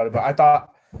heard about it, but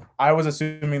I was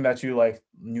assuming that you like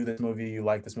knew this movie, you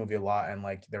liked this movie a lot, and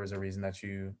like there was a reason that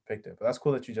you picked it. But that's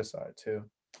cool that you just saw it too.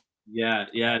 Yeah,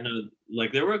 no,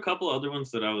 like there were a couple other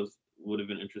ones that would have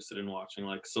been interested in watching.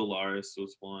 Like Solaris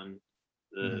was one,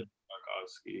 the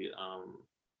Tarkovsky.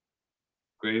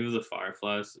 Grave of the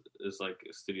Fireflies is like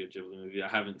a Studio Ghibli movie I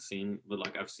haven't seen, but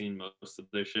like I've seen most of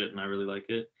their shit and I really like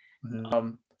it.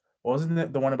 Wasn't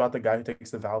it the one about the guy who takes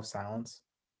the vow of silence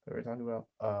that we're talking about?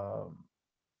 I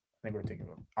think we're thinking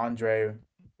about Andre. It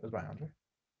was by Andre. Do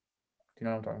you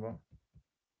know what I'm talking about?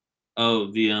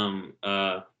 Oh, the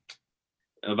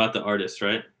about the artist,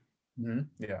 right?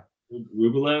 Yeah.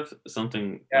 Rublev,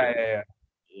 something. Yeah.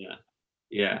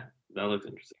 That looks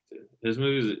interesting too. His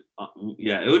movies,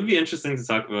 it would be interesting to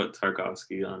talk about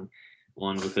Tarkovsky on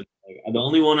one because like, the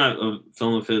only a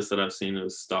film of his that I've seen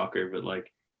was Stalker, but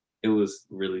like it was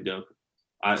really dope.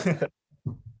 Really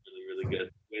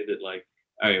good. The way that like,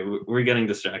 all right, we're getting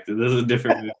distracted. This is a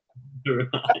different movie.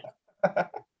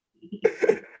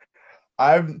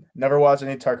 I've never watched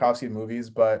any Tarkovsky movies,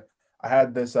 but I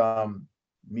had this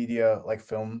media like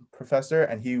film professor,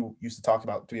 and he used to talk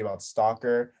to me about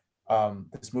Stalker.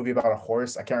 This movie about a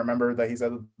horse. I can't remember that he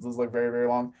said it was like very, very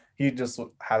long. He just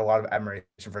had a lot of admiration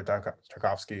for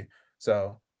Tarkovsky.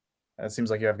 So it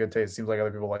seems like you have good taste. It seems like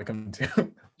other people like him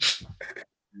too.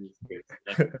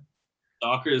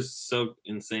 Stalker is so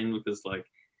insane because like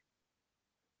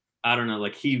I don't know,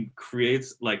 like he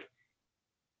creates like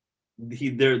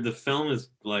the film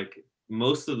is like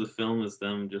most of the film is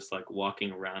them just like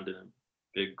walking around in a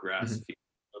big grass field,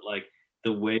 but like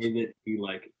the way that he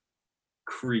like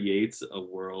creates a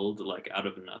world like out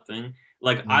of nothing.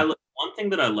 Like one thing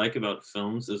that I like about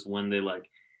films is when they're like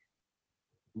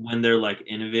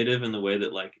innovative in the way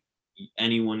that like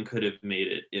anyone could have made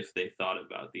it if they thought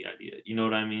about the idea. You know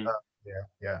what I mean?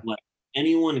 Yeah. Like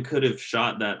anyone could have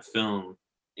shot that film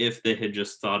if they had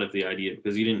just thought of the idea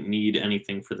because you didn't need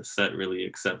anything for the set really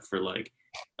except for like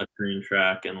a train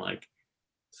track and like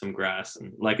some grass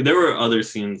and like there were other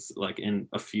scenes like in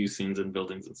a few scenes in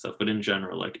buildings and stuff, but in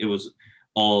general like it was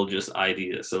all just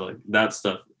ideas. So like that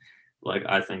stuff, like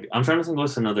I think I'm trying to think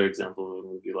what's another example of a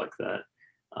movie like that.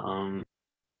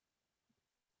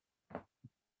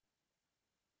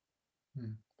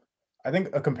 I think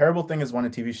a comparable thing is when a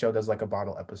TV show does like a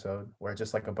bottle episode where it's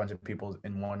just like a bunch of people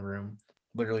in one room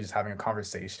literally just having a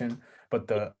conversation, but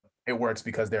it works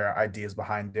because there are ideas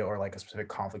behind it or like a specific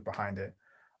conflict behind it.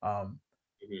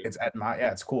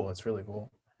 It's cool. It's really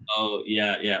cool. Oh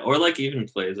yeah. Or like even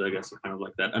plays, I guess, are kind of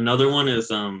like that. Another one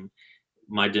is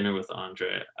My Dinner with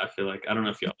Andre. I feel like I don't know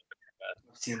if y'all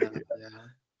I've seen that, yeah.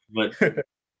 But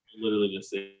literally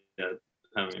just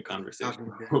having a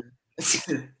conversation.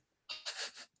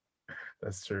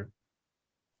 That's true.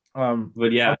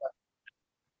 But yeah.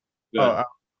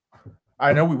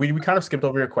 I know we kind of skipped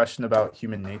over your question about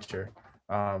human nature.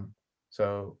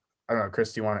 So I don't know,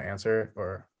 Chris, do you want to answer it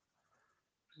or?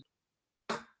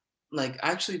 Like,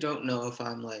 I actually don't know if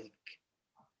I'm like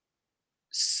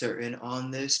certain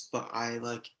on this, but I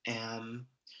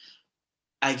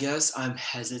guess I'm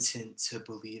hesitant to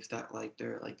believe that like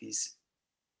there are like these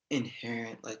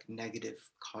inherent like negative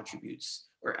contributes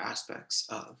or aspects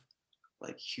of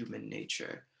like human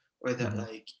nature, or that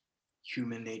like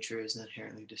human nature is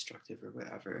inherently destructive or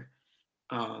whatever.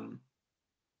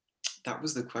 That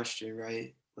was the question,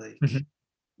 right? Like,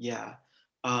 yeah.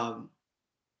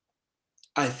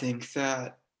 I think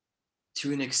that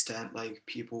to an extent, like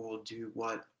people will do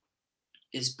what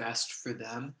is best for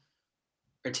them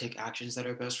or take actions that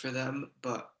are best for them,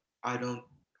 but I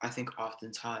think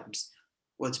oftentimes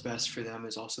what's best for them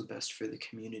is also best for the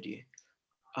community,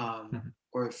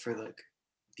 or for like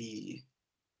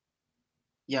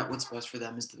what's best for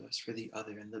them is the best for the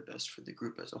other and the best for the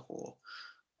group as a whole.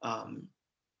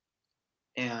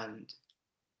 And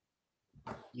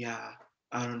yeah,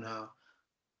 I don't know,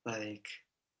 like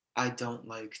I don't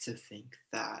like to think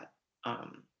that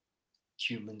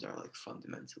humans are like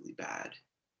fundamentally bad,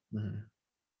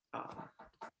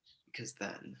 because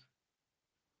then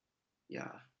I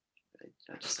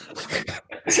just don't like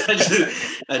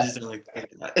I just don't like to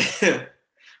think that.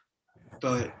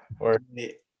 But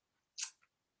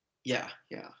yeah.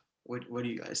 What do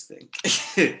you guys think?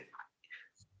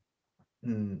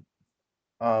 Can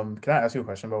I ask you a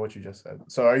question about what you just said?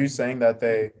 So are you saying that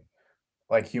they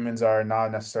like humans are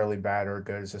not necessarily bad or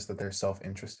good, it's just that they're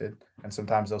self-interested and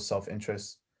sometimes those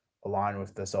self-interests align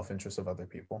with the self-interest of other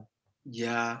people?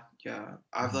 Yeah.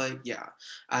 I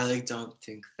like don't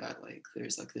think that like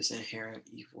there's like this inherent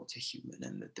evil to human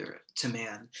and that there to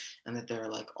man, and that there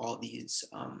are like all these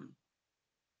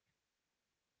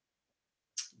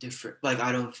different. Like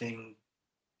I don't think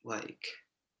like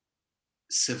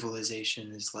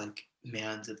civilization is like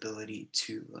man's ability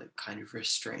to like kind of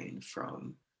restrain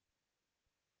from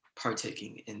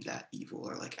partaking in that evil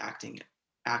or like acting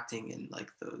in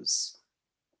like those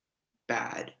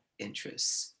bad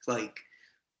interests like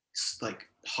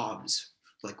Hobbes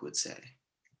like would say.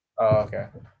 Oh, okay.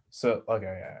 So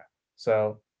okay, yeah.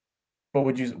 So, but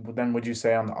would you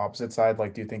say on the opposite side,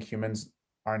 like, do you think humans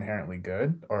are inherently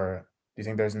good, or do you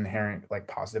think there's an inherent like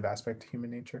positive aspect to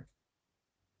human nature?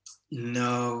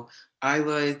 No, I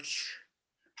like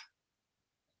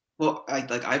well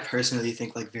I personally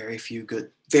think like very few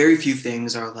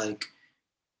things are like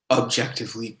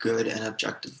objectively good and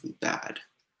objectively bad.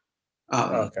 Oh,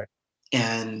 Um, okay.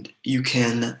 and you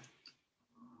can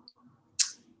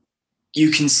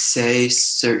say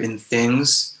certain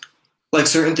things, like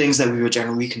certain things that we would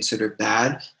generally consider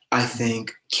bad, I Mhm.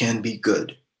 think can be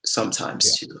good Yeah.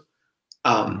 sometimes too.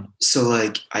 Mhm. So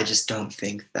like I just don't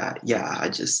think that, yeah, I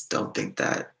just don't think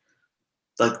that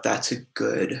like that's a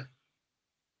good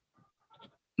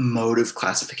mode of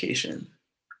classification.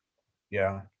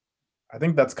 Yeah. I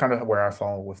think that's kind of where I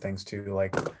fall with things too.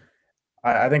 Like,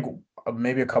 I think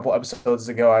maybe a couple episodes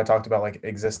ago I talked about like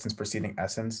existence preceding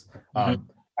essence, Mhm.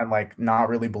 and like not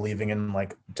really believing in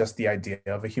like just the idea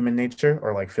of a human nature,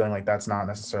 or like feeling like that's not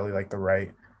necessarily like the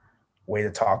right way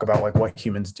to talk about like what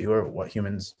humans do or what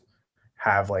humans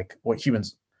have, like what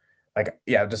humans like,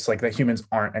 yeah, just like that humans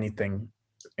aren't anything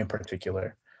in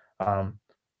particular. Um,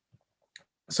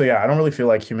 so yeah, I don't really feel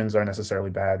like humans are necessarily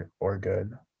bad or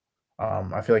good.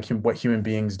 I feel like what human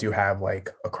beings do have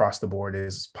like across the board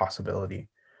is possibility.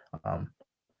 Um,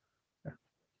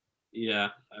 Yeah,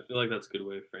 I feel like that's a good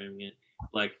way of framing it.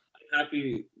 Like, I'm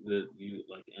happy that you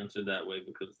like answered that way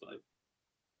because like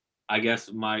I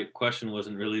guess my question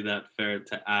wasn't really that fair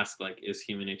to ask like is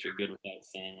human nature good without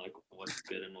saying like what's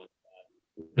good and what's bad.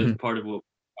 Because mhm, part of what we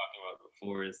were talking about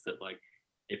before is that like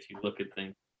if you look at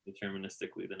things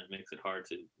deterministically, then it makes it hard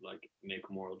to like make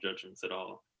moral judgments at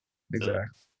all. So exactly.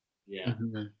 yeah.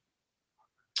 Mhm.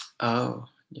 Oh,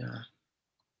 yeah.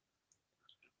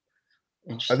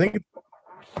 I Interesting. think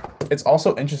it's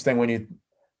also interesting when you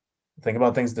think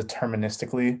about things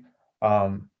deterministically,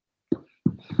 um,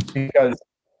 because,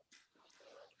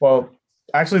 well,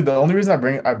 actually, the only reason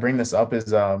I bring this up is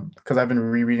because I've been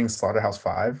rereading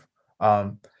Slaughterhouse-Five,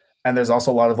 um, and there's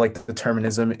also a lot of like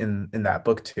determinism in that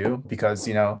book too, because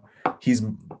he's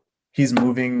he's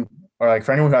moving, or like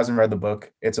for anyone who hasn't read the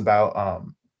book, it's about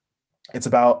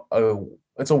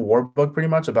a war book pretty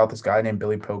much about this guy named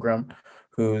Billy Pilgrim,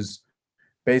 who's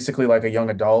basically like a young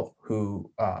adult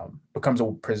who becomes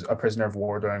a prisoner of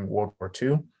war during World War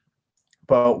II.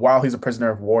 But while he's a prisoner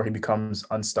of war, he becomes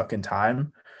unstuck in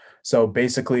time. So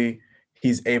basically,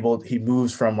 he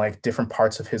moves from like different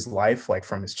parts of his life, like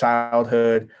from his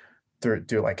childhood through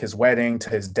like his wedding to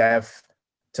his death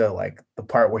to like the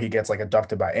part where he gets like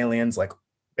abducted by aliens, like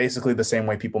basically the same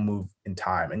way people move in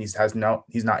time, and he's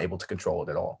not able to control it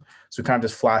at all. So he kind of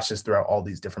just flashes throughout all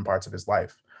these different parts of his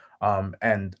life.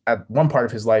 And at one part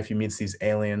of his life, he meets these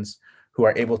aliens who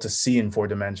are able to see in four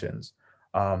dimensions.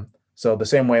 So the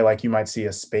same way, like you might see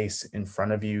a space in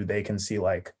front of you, they can see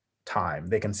like time.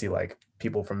 They can see like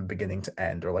people from beginning to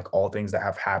end, or like all things that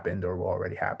have happened or will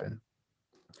already happen.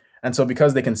 And so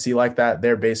because they can see like that,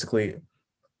 they're basically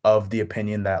of the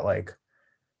opinion that like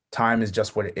time is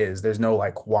just what it is. There's no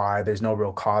like why, there's no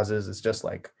real causes. It's just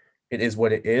like it is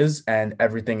what it is, and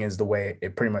everything is the way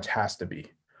it pretty much has to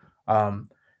be. Um,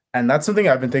 and that's something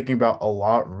I've been thinking about a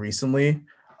lot recently.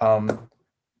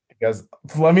 Because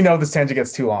let me know if this tangent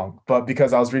gets too long, but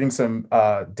because I was reading some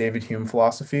David Hume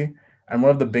philosophy, and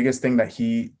one of the biggest thing that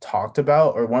he talked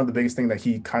about, or one of the biggest thing that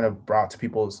he kind of brought to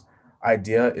people's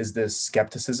idea, is this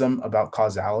skepticism about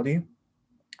causality.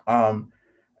 Um,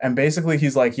 and basically,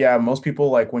 he's like, yeah, most people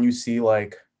like when you see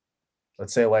like,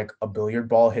 let's say like a billiard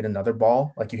ball hit another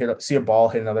ball, like see a ball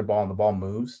hit another ball and the ball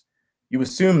moves, you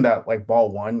assume that like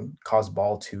ball one caused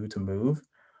ball two to move.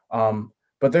 Um,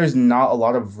 but there's not a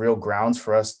lot of real grounds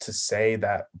for us to say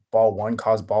that ball one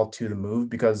caused ball two to move,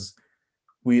 because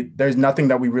there's nothing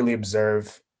that we really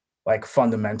observe like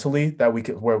fundamentally that we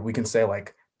could where we can say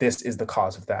like this is the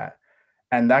cause of that.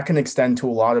 And that can extend to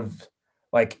a lot of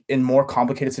like in more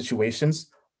complicated situations,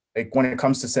 like when it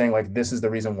comes to saying like this is the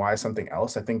reason why something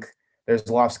else. I think there's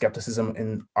a lot of skepticism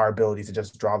in our ability to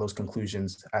just draw those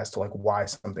conclusions as to like why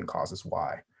something causes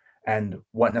why, and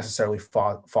what necessarily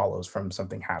follows from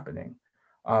something happening.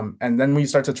 And then when you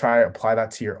start to try to apply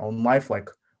that to your own life, like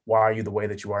why are you the way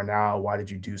that you are now, why did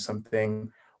you do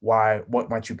something, what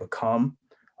might you become,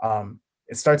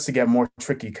 it starts to get more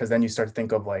tricky, because then you start to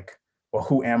think of like well,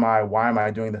 who am I? Why am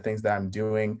I doing the things that I'm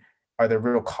doing? Are there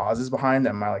real causes behind?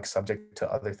 Am I like subject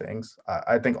to other things?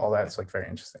 I think all that's like very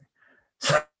interesting.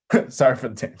 Sorry for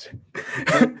the tangent.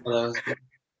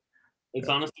 It's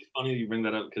honestly funny you bring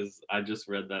that up because I just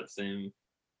read that same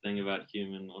thing about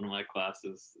Hume in one of my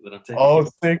classes that I'm taking. Oh,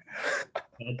 sick.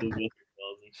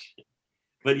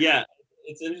 But yeah,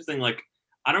 it's interesting. Like,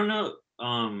 I don't know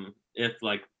if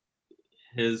like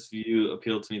his view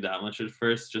appealed to me that much at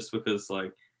first, just because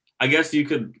like I guess you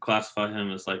could classify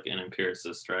him as like an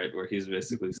empiricist, right? Where he's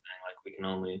basically saying like we can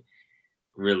only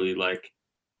really like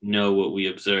know what we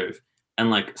observe. And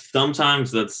like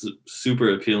sometimes that's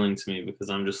super appealing to me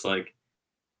because I'm just like,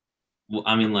 well,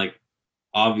 I mean, like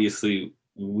obviously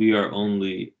we are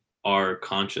only our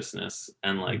consciousness,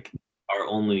 and like our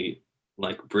only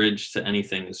like bridge to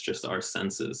anything is just our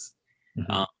senses.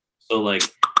 So like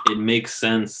it makes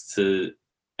sense to,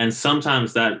 and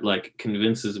sometimes that like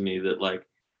convinces me that like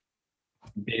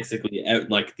basically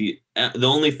like the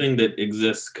only thing that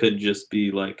exists could just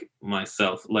be like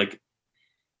myself, like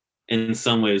in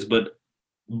some ways, but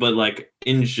like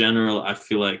in general I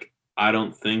feel like I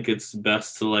don't think it's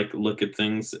best to like look at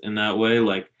things in that way.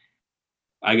 Like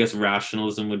I guess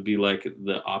rationalism would be like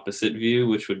the opposite view,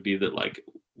 which would be that like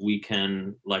we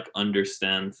can like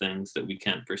understand things that we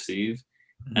can't perceive.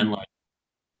 And like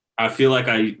I feel like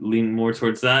I lean more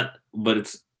towards that,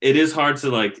 but it is hard to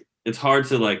like, it's hard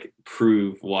to like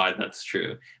prove why that's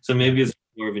true. So maybe it's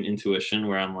more of an intuition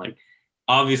where I'm like,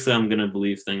 obviously I'm gonna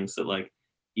believe things that like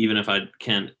even if I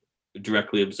can't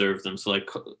directly observe them. So like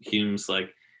Hume's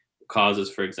like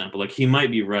causes, for example, like he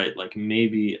might be right. Like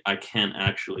maybe I can't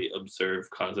actually observe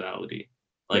causality.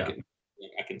 Like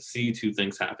I can see two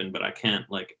things happen, but I can't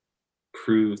like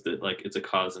prove that like it's a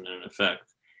cause and an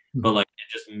effect. But like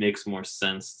it just makes more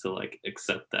sense to like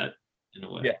accept that in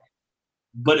a way. Yeah.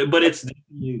 But it's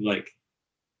definitely like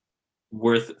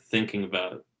worth thinking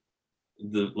about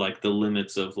the like the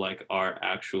limits of like our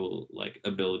actual like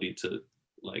ability to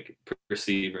like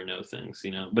perceive or know things,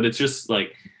 you know. But it's just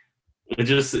like it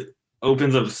just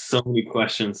opens up so many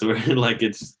questions where like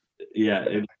it's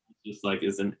it just like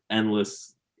is an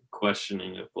endless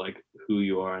questioning of like who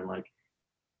you are and like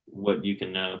what you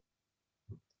can know.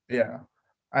 Yeah.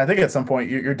 I think at some point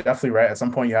you're definitely right. At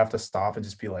some point you have to stop and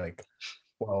just be like,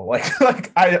 well,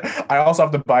 like I also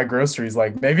have to buy groceries.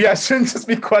 Like maybe I shouldn't just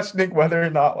be questioning whether or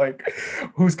not like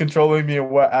who's controlling me and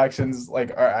what actions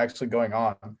like are actually going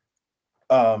on.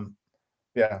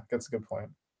 Yeah, that's a good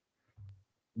point.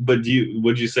 But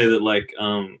would you say that like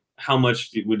how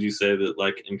much would you say that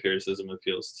like empiricism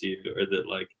appeals to you, or that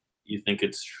like you think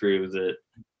it's true that,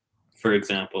 for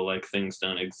example, like things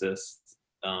don't exist,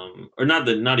 or not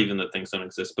even that things don't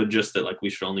exist, but just that like we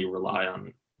should only rely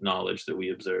on knowledge that we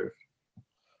observe?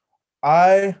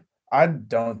 I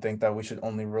don't think that we should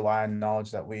only rely on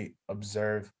knowledge that we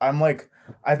observe.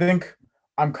 I think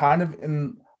I'm kind of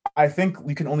in. I think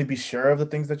you can only be sure of the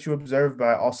things that you observe,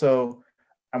 but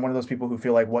I'm one of those people who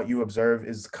feel like what you observe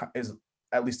is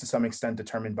at least to some extent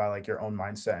determined by like your own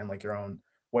mindset and like your own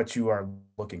what you are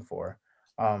looking for.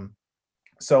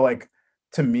 So like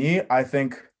to me, I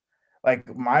think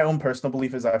like my own personal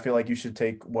belief is I feel like you should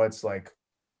take what's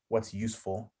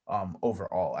useful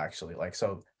overall, actually. Like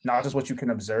so not just what you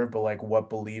can observe, but like what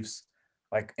beliefs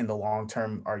like in the long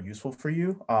term are useful for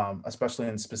you, especially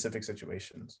in specific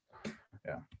situations.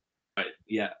 Yeah. Right.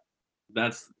 Yeah.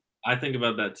 I think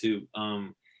about that too.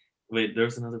 Wait, there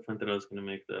was another point that I was going to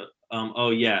make though. Oh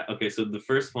yeah. Okay. So the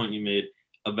first point you made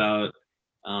about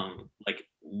like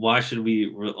why should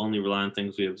we only rely on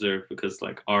things we observe, because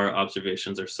like our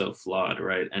observations are so flawed,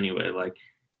 right? Anyway, like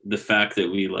the fact that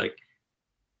we like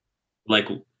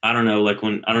I don't know, like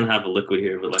when I don't have a liquid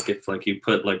here, but like if like you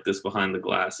put like this behind the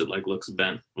glass, it like looks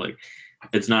bent. Like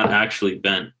it's not actually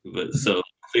bent, but so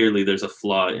clearly there's a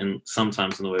flaw in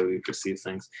sometimes in the way we perceive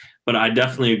things. But I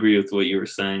definitely agree with what you were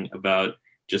saying about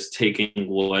just taking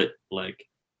what like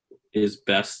is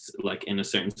best like in a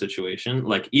certain situation.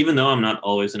 Like even though I'm not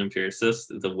always an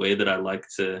empiricist, the way that I like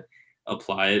to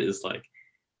apply it is like,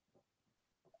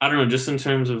 I don't know, just in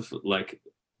terms of like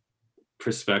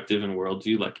perspective and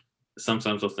worldview, like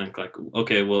sometimes I'll think like,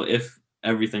 okay, well, if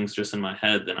everything's just in my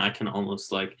head, then I can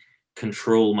almost like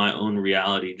control my own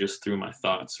reality just through my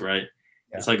thoughts, right?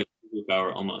 Yeah. It's like a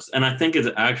superpower almost. And I think it's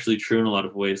actually true in a lot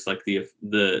of ways, like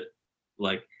the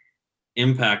like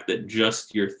impact that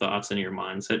just your thoughts and your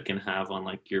mindset can have on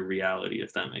like your reality,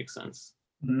 if that makes sense.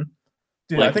 Mm-hmm.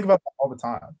 Dude, like, I think about that all the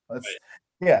time. Right.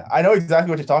 Yeah, I know exactly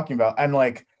what you're talking about. And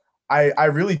like I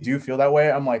really do feel that way.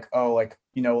 I'm like, oh, like,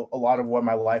 you know, a lot of what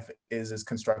my life is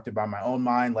constructed by my own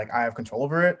mind. Like I have control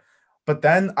over it. But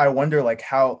then I wonder like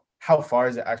how how far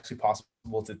is it actually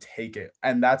possible to take it?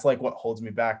 And that's like what holds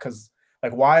me back. Because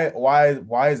like why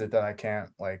is it that I can't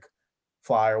like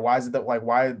fly, or why is it that like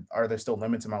why are there still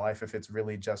limits in my life if it's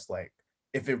really just like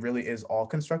if it really is all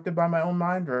constructed by my own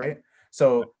mind, right?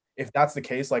 So if that's the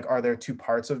case, like are there two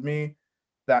parts of me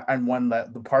that, and one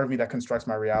that the part of me that constructs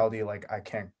my reality like I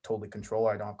can't totally control,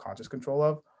 or I don't have conscious control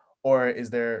of, or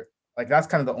is there like that's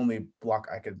kind of the only block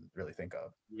I could really think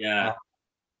of. Yeah.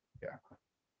 Yeah.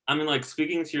 I mean, like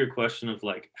speaking to your question of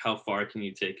like how far can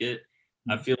you take it,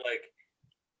 I feel like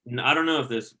I don't know if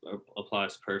this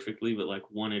applies perfectly, but like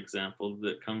one example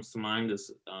that comes to mind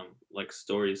is like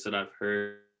stories that I've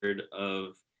heard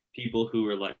of people who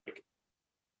are like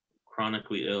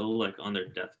chronically ill, like on their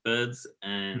deathbeds.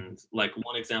 And like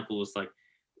one example was like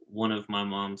one of my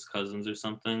mom's cousins or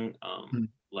something,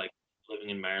 like living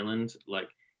in Maryland, like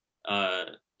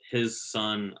his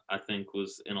son I think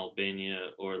was in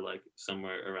Albania or like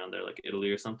somewhere around there, like Italy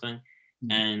or something,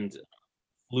 and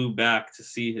flew back to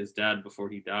see his dad before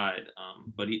he died,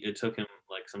 but it took him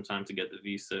like some time to get the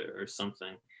visa or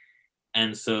something.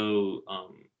 And so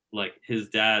like his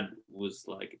dad was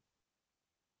like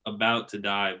about to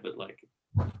die, but like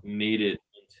made it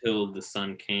until the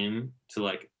son came to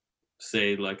like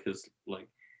say like his like,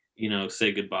 you know,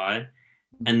 say goodbye.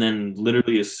 And then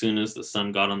literally as soon as the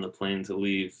son got on the plane to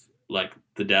leave, like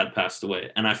the dad passed away.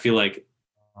 And I feel like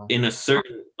in a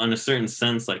certain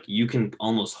sense, like you can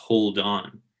almost hold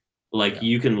on, like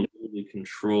you can literally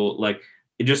control, like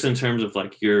just in terms of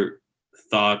like your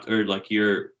thought or like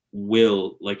your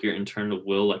will, like your internal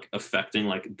will, like affecting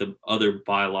like the other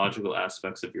biological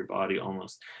aspects of your body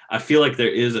almost. I feel like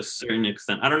there is a certain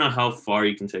extent, I don't know how far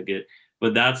you can take it,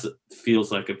 but that's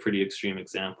feels like a pretty extreme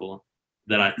example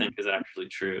that I think is actually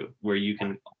true, where you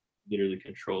can literally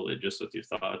control it just with your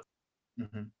thoughts.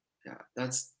 Yeah,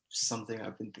 that's something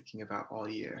I've been thinking about all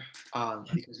year.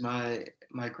 Because my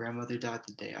grandmother died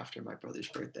the day after my brother's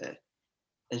birthday,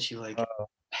 and she like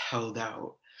held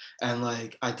out, and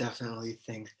like I definitely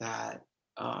think that,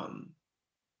 and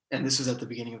this was at the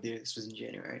beginning of the year. This was in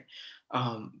January,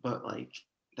 but like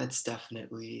that's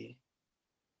definitely,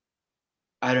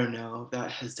 I don't know,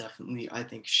 that has definitely I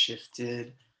think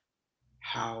shifted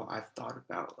how I've thought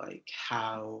about like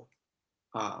how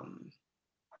I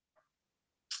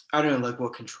don't know, like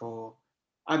what control.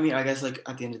 I mean, I guess like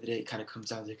at the end of the day, it kind of comes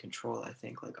down to control. I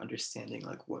think like understanding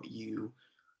like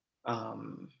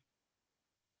um,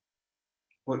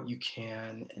 what you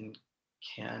can and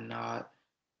cannot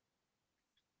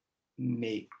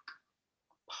make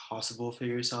possible for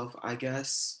yourself. I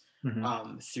guess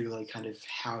through like kind of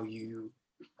how you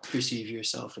perceive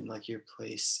yourself and like your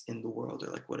place in the world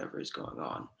or like whatever is going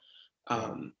on.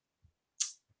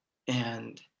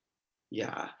 And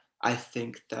yeah, I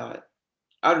think that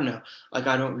I don't know, like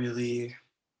I don't really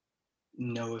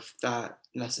know if that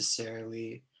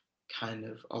necessarily kind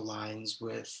of aligns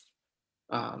with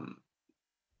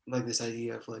like this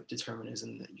idea of like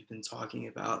determinism that you've been talking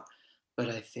about, but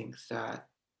I think that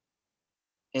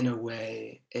in a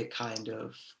way it kind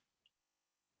of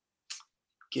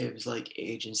gives like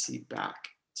agency back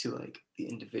to like the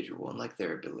individual and like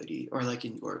their ability or like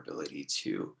in your ability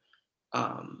to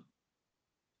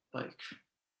like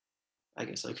I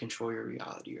guess like control your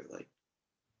reality or like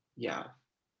yeah.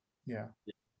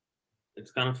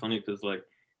 It's kind of funny because like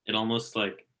it almost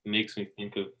like makes me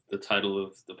think of the title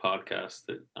of the podcast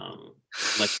that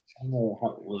like I don't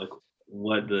know like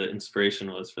what the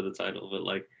inspiration was for the title, but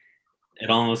like it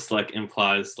almost like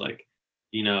implies like,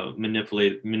 you know,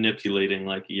 manipulating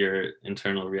like your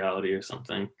internal reality or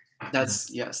something. That's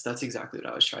exactly what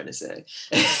I was trying to say.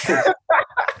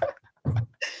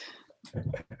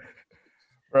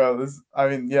 Bro, I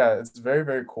mean, yeah, it's very,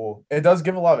 very cool. It does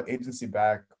give a lot of agency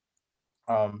back.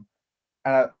 And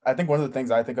I think one of the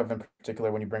things I think of in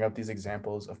particular when you bring up these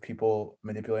examples of people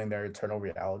manipulating their eternal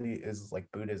reality is like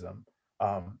Buddhism.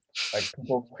 Like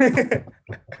people,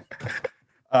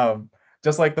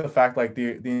 just like the fact like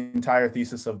the entire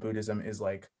thesis of Buddhism is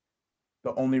like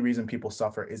the only reason people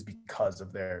suffer is because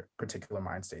of their particular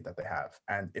mind state that they have.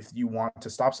 And if you want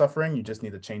to stop suffering, you just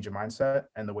need to change your mindset.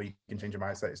 And the way you can change your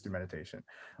mindset is through meditation.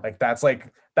 Like that's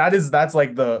that's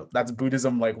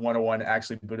Buddhism like 101,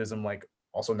 actually Buddhism like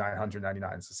also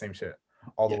 999. It's the same shit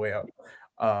all the way up.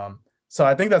 So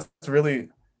I think it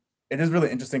is really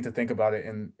interesting to think about it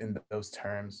in those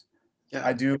terms. Yeah.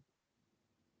 I do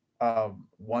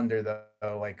wonder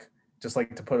though, like just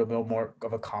like to put a little more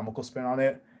of a comical spin on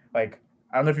it. Like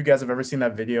I don't know if you guys have ever seen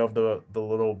that video of the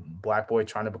little black boy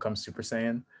trying to become Super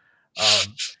Saiyan.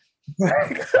 You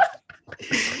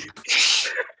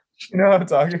know what I'm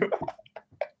talking about?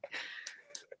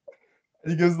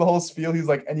 He gives the whole spiel. He's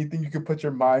like, anything you can put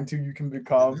your mind to, you can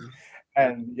become.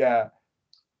 And yeah,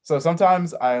 so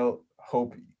sometimes I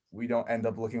hope we don't end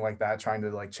up looking like that, trying to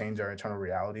like change our internal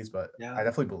realities. But Yeah. I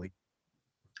definitely believe.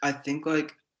 I think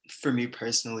like for me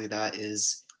personally, that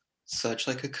is such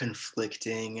like a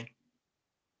conflicting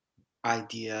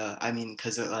idea. I mean,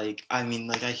 because like I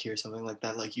hear something like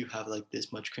that, like you have like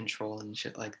this much control and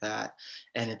shit like that,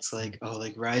 and it's like, oh,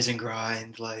 like rise and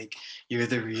grind, like you're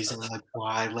the reason like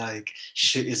why like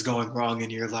shit is going wrong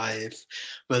in your life.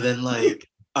 But then like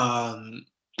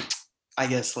I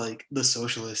guess like the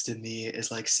socialist in me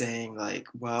is like saying like,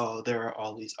 well, there are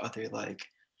all these other like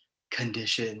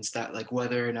conditions that like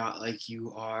whether or not like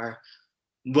you are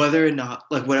whether or not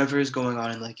like whatever is going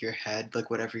on in like your head, like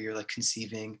whatever you're like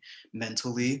conceiving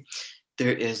mentally,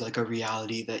 there is like a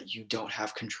reality that you don't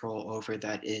have control over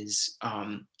that is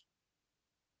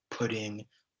putting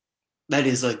that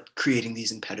is like creating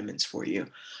these impediments for you.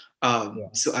 Yeah.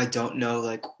 So I don't know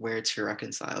like where to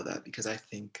reconcile that, because I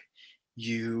think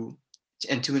you,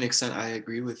 and to an extent I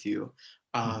agree with you,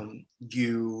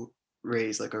 you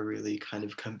raise like a really kind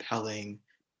of compelling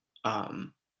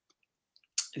um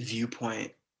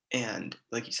viewpoint, and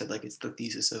like you said, like it's the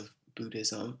thesis of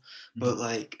Buddhism. But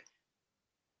like,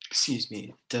 excuse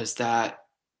me, does that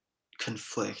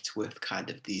conflict with kind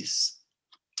of these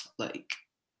like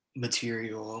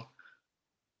material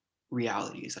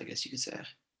realities, I guess you could say?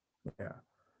 Yeah.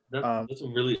 That's a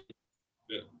really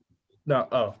good. No.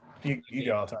 Oh, you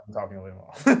go. I'm talking a little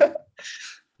more.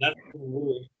 That's a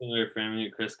really similar framing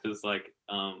it, Chris, because like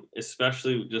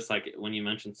especially just like when you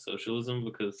mentioned socialism,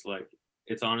 because like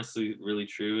it's honestly really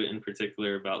true in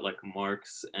particular about like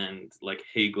Marx and like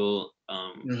Hegel,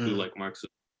 who like Marx was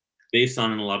based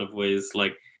on in a lot of ways,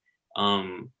 like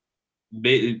um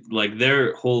like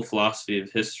their whole philosophy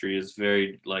of history is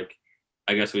very like,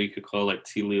 I guess what you could call like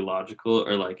teleological,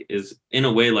 or like is in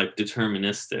a way like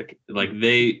deterministic. Like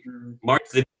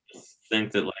Marx didn't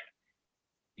think that like,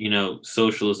 you know,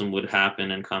 socialism would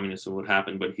happen and communism would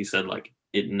happen, but he said like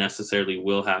it necessarily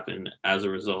will happen as a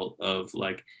result of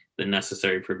like the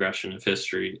necessary progression of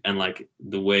history, and like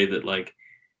the way that like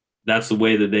that's the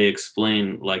way that they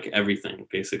explain like everything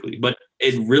basically. But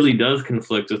it really does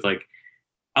conflict with like,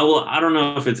 I don't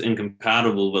know if it's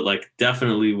incompatible, but like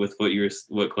definitely with what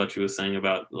Clutchy was saying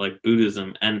about like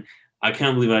Buddhism. And I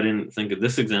can't believe I didn't think of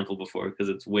this example before, because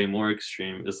it's way more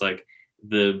extreme. It's like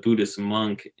the Buddhist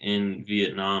monk in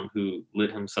Vietnam who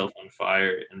lit himself on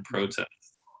fire in protest.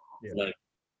 Yeah. Like,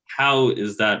 how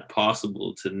is that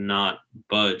possible to not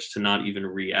budge, to not even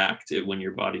react it when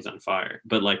your body's on fire?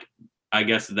 But like, I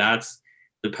guess that's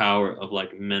the power of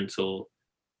like mental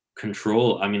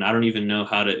control. I mean, I don't even know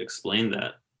how to explain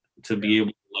that. To be able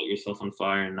to light yourself on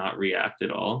fire and not react at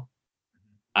all.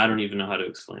 I don't even know how to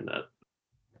explain that.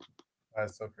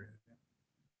 That's so crazy.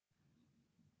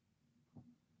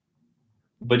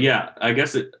 But yeah, I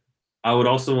guess I would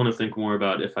also want to think more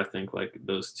about if I think like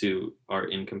those two are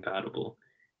incompatible,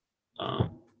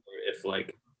 or if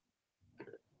like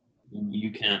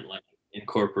you can't like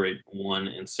incorporate one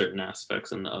in certain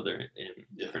aspects and the other in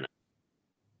different.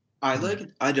 I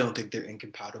don't think they're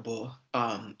incompatible.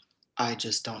 I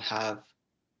just don't have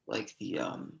like the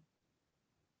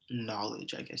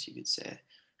knowledge, I guess you could say,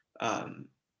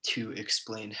 to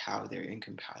explain how they're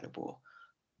incompatible.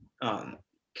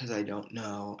 Because I don't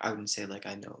know. I wouldn't say like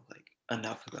I know like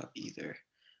enough about either.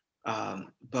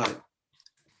 But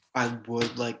I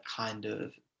would like kind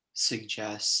of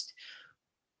suggest,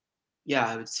 yeah,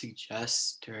 I would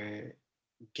suggest or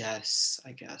guess,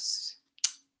 I guess,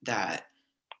 that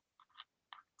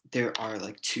there are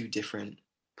like two different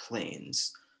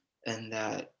planes, and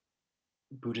that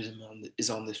Buddhism is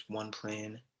on this one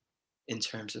plane in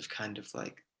terms of kind of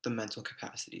like the mental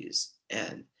capacities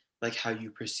and like how you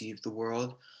perceive the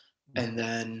world. And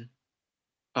then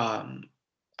I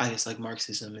guess like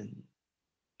Marxism and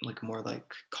like more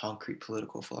like concrete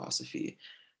political philosophy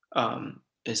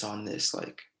is on this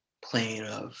like plane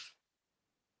of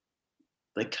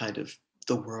like kind of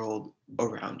the world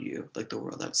around you, like the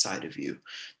world outside of you,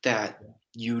 that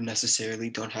you necessarily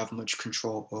don't have much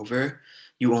control over.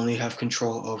 You only have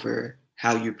control over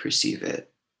how you perceive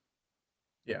it.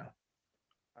 Yeah.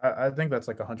 I think that's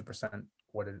like 100%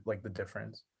 what it like the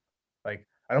difference. Like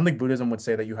I don't think Buddhism would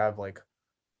say that you have like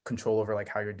control over like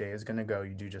how your day is gonna go.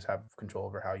 You do just have control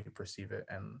over how you perceive it,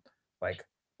 and like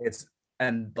it's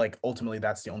and like ultimately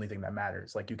that's the only thing that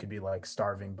matters. Like you could be like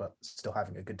starving but still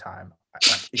having a good time.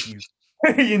 Like if you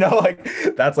you know like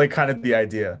that's like kind of the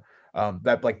idea.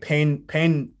 That like pain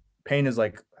is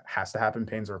like has to happen.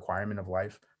 Pain's a requirement of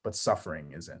life, but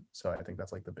suffering isn't. So I think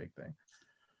that's like the big thing.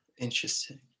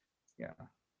 Interesting. Yeah.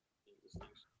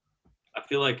 I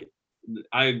feel like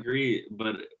I agree,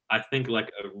 but I think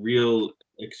like a real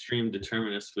extreme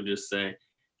determinist would just say,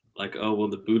 like, oh well,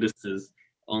 the Buddhist is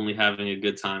only having a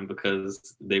good time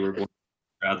because they were born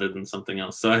rather than something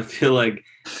else. So I feel like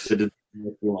the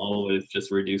determinist will always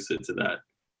just reduce it to that.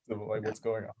 So, like, what's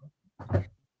going on?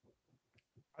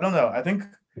 I don't know. I think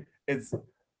it's.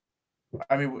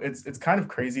 I mean, it's kind of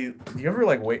crazy. Do you ever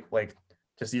like wait like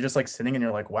just you're just like sitting and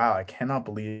you're like, wow, I cannot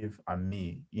believe I'm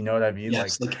me. You know what I mean?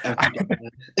 Yes, like I,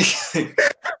 every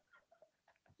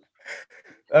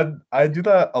I do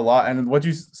that a lot. And what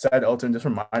you said, Elton, just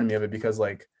reminded me of it because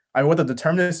like I mean, what the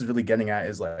determinist is really getting at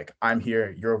is like I'm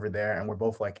here, you're over there, and we're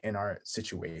both like in our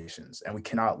situations, and we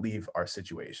cannot leave our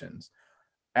situations.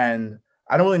 And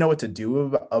I don't really know what to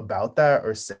do about that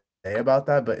or say about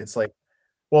that, but it's like,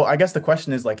 well, I guess the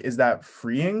question is like, is that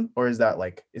freeing or is that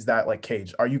like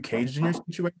caged? Are you caged in your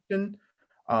situation?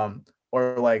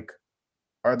 Or like,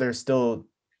 are there still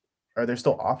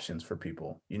options for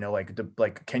people? You know, like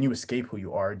like, can you escape who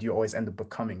you are? Do you always end up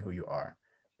becoming who you are?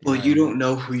 You well, know what you I mean? don't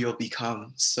know who you'll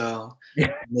become, so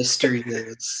Yeah, mystery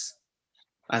is.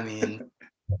 I mean,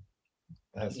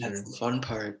 that's that's true. the fun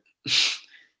part.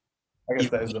 I guess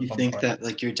Even that is if the you fun think part. that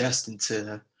like you're destined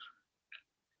to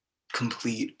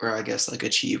complete, or I guess like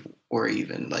achieve, or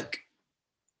even like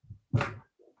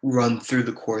run through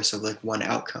the course of like one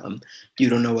outcome, you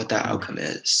don't know what that Mm, outcome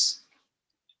is.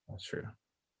 that's true.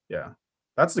 Yeah,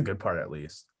 that's the good part at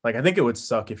least. Like, I think it would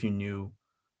suck if you knew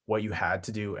what you had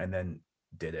to do and then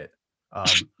did it.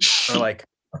 Or like,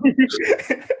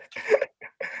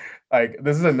 like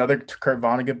this is another Kurt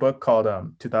Vonnegut book called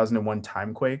 2001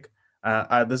 Timequake.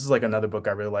 This is like another book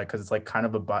I really like because it's like kind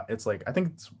of it's like I think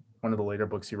it's one of the later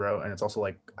books he wrote, and it's also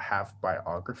like half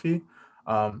biography.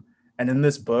 Um, and in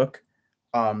this book,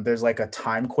 there's like a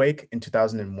time quake in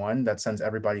 2001 that sends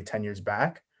everybody 10 years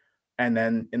back, and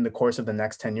then in the course of the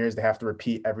next 10 years, they have to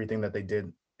repeat everything that they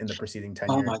did in the preceding 10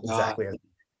 Oh years my god. exactly as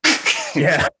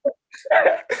yeah.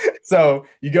 So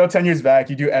you go 10 years back,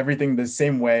 you do everything the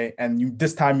same way, and you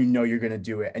this time you know you're gonna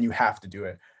do it and you have to do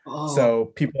it. Oh, So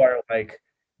people are like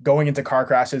going into car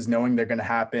crashes knowing they're gonna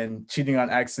happen, cheating on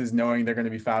exes knowing they're gonna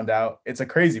be found out. It's a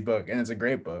crazy book and it's a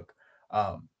great book.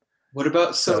 Um, what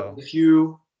about, so so if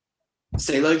you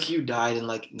say like you died in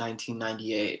like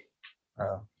 1998,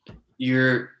 uh,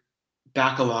 you're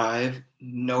back alive mhm,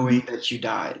 knowing that you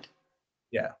died.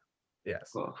 yeah,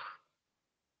 yes. Oh.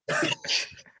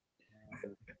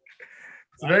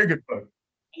 It's a very good book.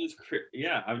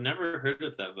 Yeah, I've never heard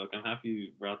of that book. I'm happy you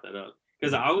brought that up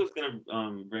because I was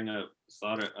gonna bring up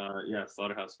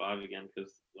Slaughterhouse Five again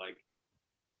because like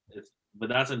it's but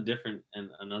that's a different and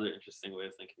another interesting way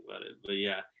of thinking about it. But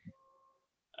yeah,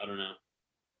 I don't know.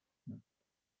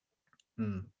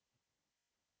 Mm,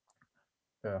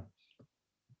 yeah.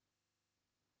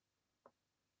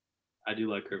 I do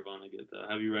like Kurt Vonnegut though.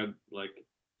 Have you read like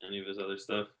any of his other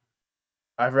stuff?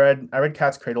 I read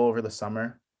Cat's Cradle over the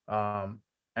summer.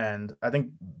 And I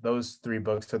think those three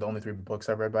books are the only three books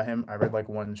I've read by him. I read like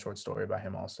one short story by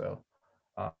him also.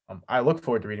 I look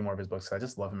forward to reading more of his books. I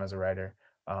just love him as a writer.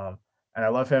 Um, and I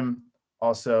love him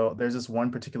also. There's this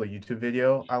one particular YouTube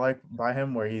video I like by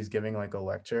him where he's giving like a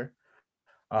lecture,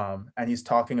 and he's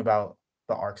talking about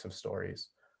the arcs of stories.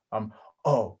 Um,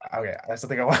 oh, okay, that's the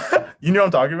thing I want. You know what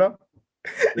I'm talking about?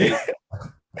 Great.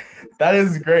 That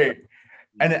is great.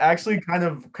 And it actually kind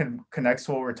of connects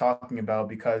to what we're talking about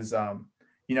because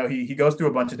you know he goes through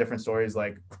a bunch of different stories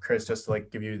like Chris just to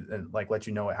like give you and like let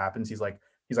you know what happens. He's like,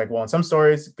 well, in some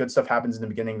stories good stuff happens in the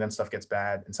beginning, then stuff gets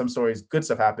bad. In some stories good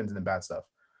stuff happens and then bad stuff.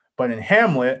 But in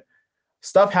Hamlet,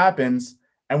 stuff happens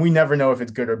and we never know if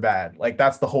it's good or bad. Like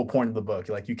that's the whole point of the book.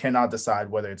 Like you cannot decide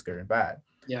whether it's good or bad.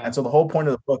 Yeah, And so the whole point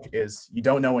of the book is you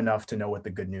don't know enough to know what the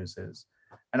good news is.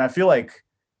 And I feel like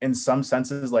in some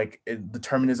senses, like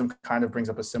determinism kind of brings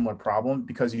up a similar problem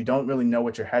because you don't really know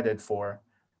what you're headed for.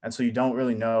 And so you don't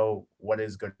really know what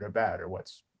is good or bad or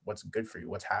what's good for you,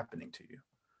 what's happening to you.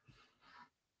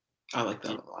 I like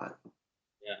that a lot.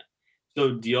 Yeah.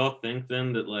 So do y'all think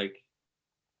then that like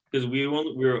because we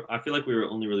were I feel like we were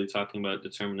only really talking about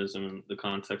determinism in the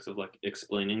context of like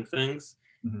explaining things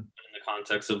Mhm. in the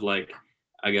context of like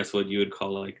I guess what you would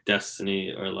call like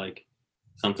destiny or like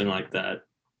something like that.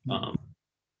 Um,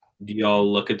 do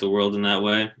y'all look at the world in that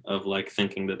way of like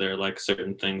thinking that there are like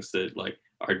certain things that like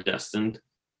are destined?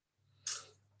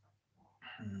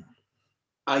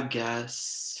 I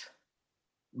guess,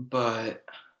 but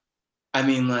I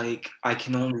mean, like, I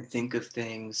can only think of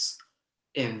things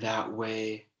in that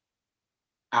way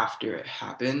after it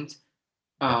happened.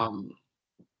 Yeah. Um,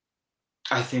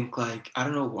 I think, like, I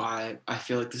don't know why, I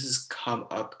feel like this has come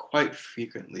up quite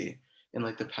frequently in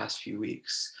like the past few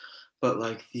weeks. but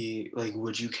like the like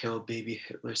would you kill baby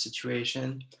Hitler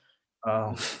situation.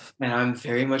 Oh, And I'm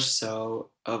very much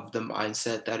so of the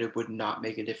mindset that it would not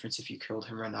make a difference if you killed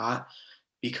him or not,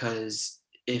 because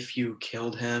if you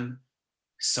killed him,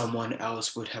 someone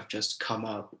else would have just come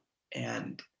up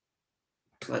and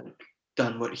like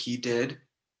done what he did,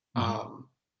 um,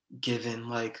 given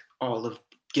like all of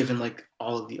given like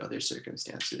all of the other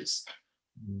circumstances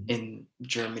in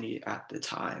Germany at the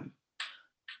time.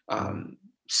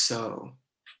 So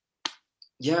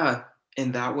yeah,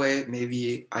 in that way,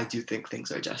 maybe I do think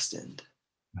things are destined.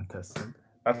 fantastic.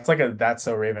 That's like a That's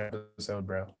So Raven episode,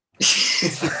 bro.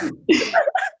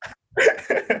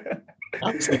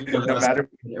 I was thinking of No that matter.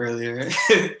 earlier.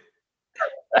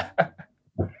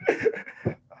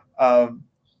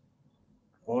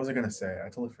 What was I gonna say? I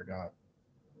totally forgot.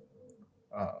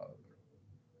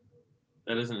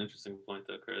 That is an interesting point,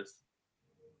 though, Chris.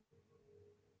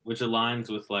 Which aligns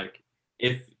with like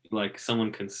if like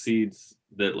someone concedes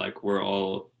that like we're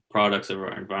all products of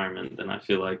our environment, then I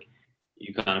feel like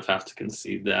you kind of have to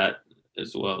concede that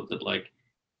as well. That like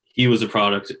he was a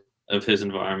product of his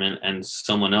environment, and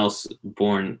someone else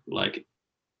born like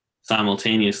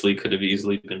simultaneously could have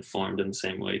easily been formed in the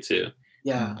same way too.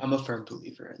 Yeah, I'm a firm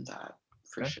believer in that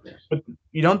for sure. But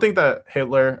you don't think that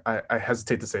Hitler, I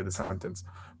hesitate to say the sentence,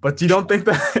 but you don't think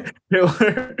that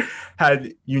Hitler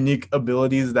had unique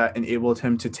abilities that enabled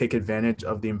him to take advantage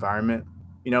of the environment?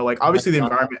 You know, like obviously the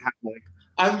environment had like.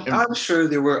 I'm sure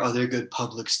there were other good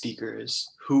public speakers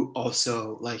who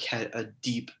also like had a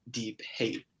deep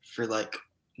hate for like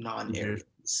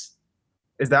non-Aryans.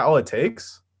 Is that all it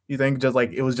takes? You think just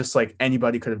like it was just like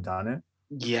anybody could have done it?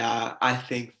 Yeah, I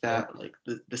think that like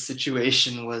the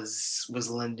situation was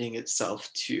lending itself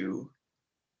to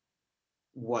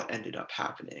what ended up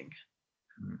happening.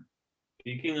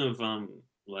 Speaking of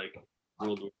like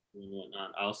World War II and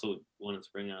whatnot, I also wanted to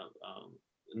bring up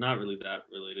not really that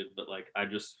related, but like I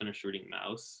just finished reading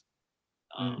Mouse,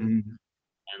 and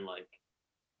like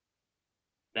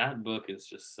that book is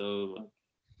just so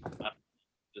like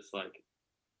just like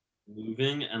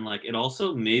moving, and like it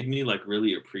also made me like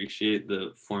really appreciate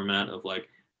the format of like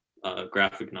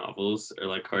graphic novels or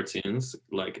like cartoons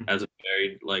like as a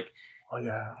very like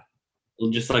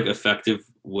just like effective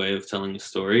way of telling a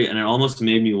story, and it almost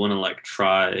made me want to like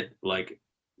try like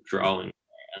drawing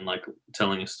and like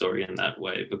telling a story in that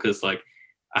way, because like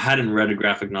I hadn't read a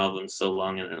graphic novel in so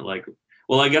long, and it, like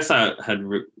well I guess I had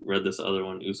read this other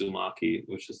one, Uzumaki,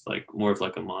 which is like more of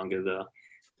like a manga though,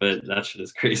 but that shit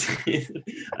is crazy.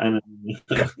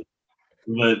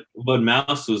 but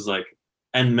Mouse was like,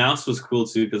 and Mouse was cool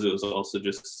too because it was also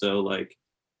just so like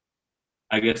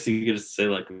I guess you could just say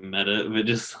like meta, but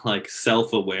just like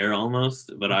self-aware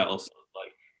almost. But I also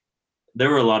like there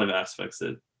were a lot of aspects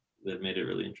that made it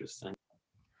really interesting.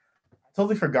 I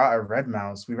totally forgot I read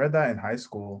Mouse. We read that in high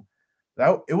school.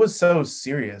 That it was so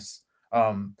serious.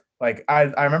 Like I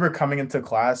remember coming into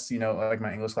class, you know, like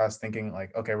my English class, thinking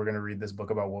like, okay, we're gonna read this book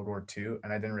about World War II,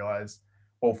 and I didn't realize,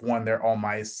 well, one, they're all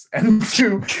mice, and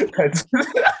two,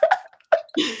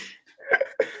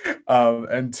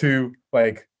 and two,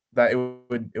 like that it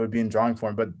would be in drawing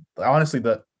form. But honestly,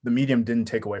 the medium didn't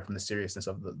take away from the seriousness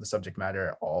of the subject matter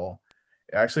at all.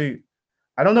 It actually,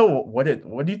 I don't know what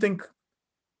do you think?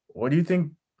 What do you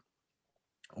think?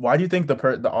 Why do you think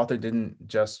the author didn't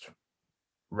just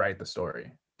write the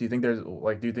story? Do you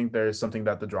think there's something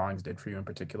that the drawings did for you in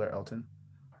particular, Elton?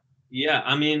 Yeah,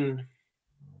 I mean,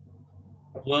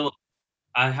 well,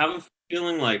 I have a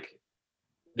feeling like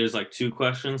there's like two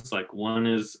questions. Like one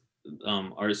is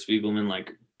Art Spiegelman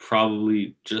like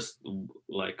probably just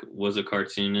like was a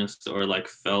cartoonist or like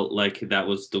felt like that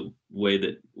was the way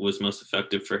that was most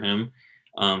effective for him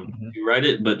to write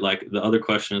it. But like the other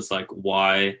question is like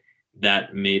why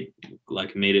that made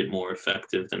it more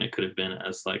effective than it could have been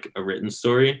as like a written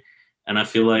story. And I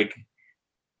feel like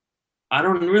I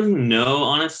don't really know,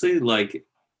 honestly. Like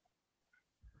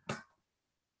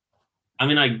I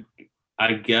mean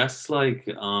I guess like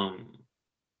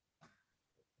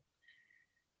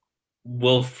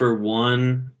well, for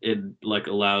one, it like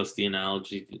allows the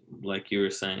analogy, like you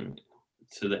were saying,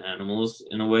 to the animals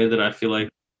in a way that I feel like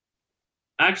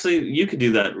actually you could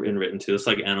do that in written too. It's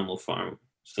like Animal Farm.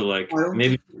 So like I don't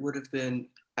maybe think it would have been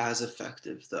as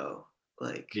effective though,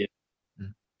 like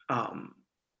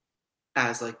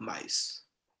as like mice,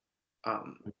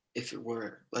 if it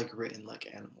were like written like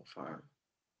Animal Farm.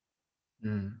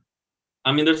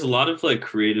 I mean, there's a lot of like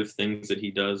creative things that he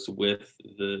does with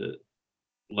the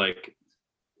like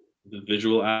the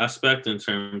visual aspect in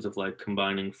terms of like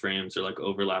combining frames or like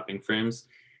overlapping frames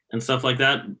and stuff like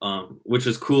that, which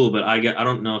is cool. But I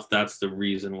don't know if that's the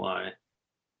reason why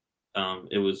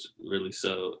it was really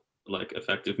so like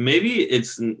effective. Maybe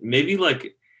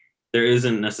like there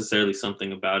isn't necessarily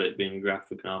something about it being a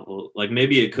graphic novel. Like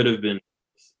maybe it could have been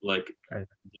like Right.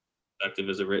 effective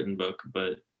as a written book,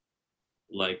 but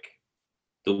like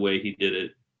the way he did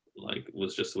it like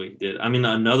was just the way he did. I mean,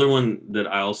 another one that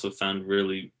I also found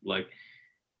really like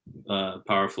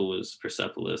powerful was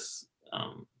Persepolis,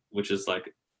 which is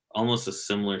like almost a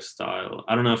similar style.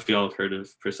 I don't know if y'all have heard of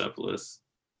Persepolis.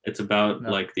 It's about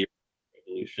No. like the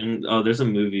revolution. Oh, there's a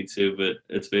movie too, but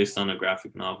it's based on a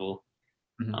graphic novel,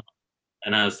 Mhm.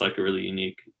 and has like a really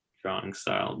unique drawing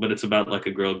style. But it's about like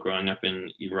a girl growing up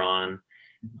in Iran,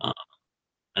 um,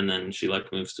 and then she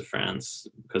like moves to France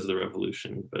because of the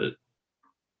revolution. But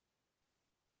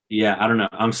yeah, I don't know.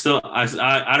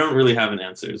 I don't really have an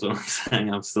answer. Is what I'm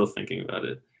saying. I'm still thinking about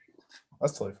it.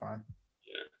 That's totally fine.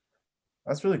 Yeah.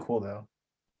 That's really cool though.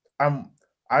 I'm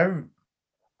I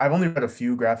I've only read a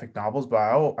few graphic novels, but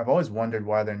I've always wondered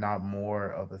why they're not more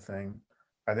of a thing.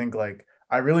 I think like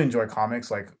I really enjoy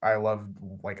comics. Like I love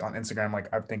like on Instagram,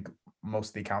 like I think most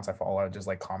of the accounts I follow are just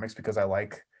like comics because I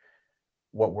like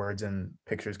what words and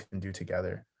pictures can do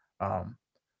together. Um,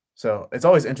 so it's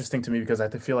always interesting to me because I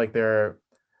feel like there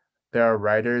are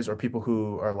writers or people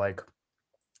who are like,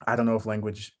 I don't know if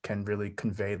language can really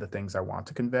convey the things I want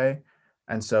to convey.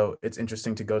 And so it's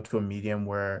interesting to go to a medium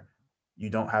where you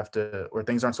don't have to, or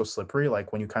things aren't so slippery.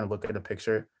 Like when you kind of look at a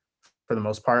picture, for the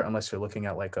most part, unless you're looking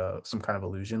at like a some kind of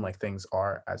illusion, like things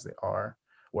are as they are.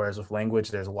 Whereas with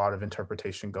language, there's a lot of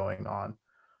interpretation going on.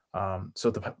 So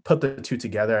to put the two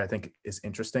together, I think is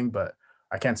interesting, but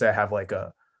I can't say I have like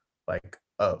a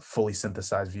fully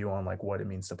synthesized view on like what it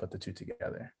means to put the two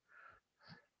together.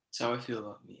 That's how I feel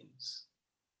about memes.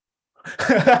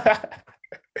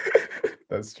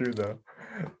 That's true though.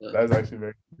 Like, That's actually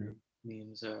very true.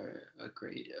 memes are a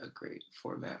great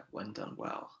format when done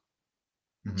well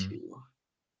Mhm. to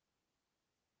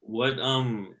What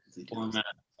really do. format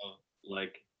of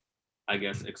like I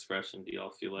guess expression do y'all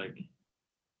feel like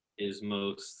is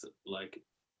most like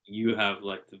you have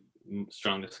like the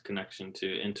strongest connection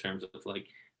to in terms of like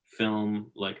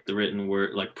film, like the written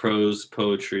word, like prose,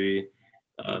 poetry,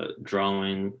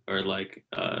 drawing, or like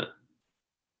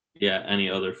yeah, any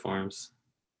other forms?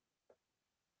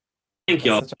 I think That's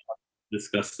y'all such a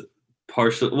discussed it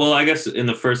partially. Well, I guess in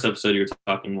the first episode you were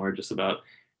talking more just about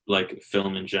like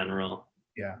film in general.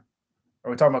 yeah.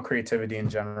 Or we're talking about creativity in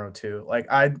general too.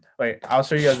 I'll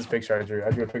show you guys this picture I drew. I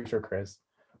drew a picture of Chris.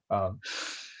 Um,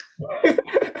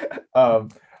 um,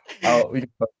 we can,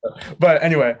 but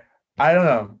anyway, I don't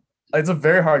know. It's a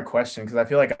very hard question because I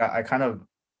feel like I kind of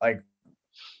like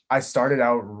I started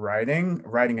out writing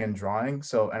and drawing.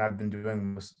 So, and I've been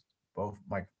doing both.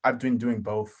 Like I've been doing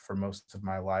both for most of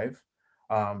my life.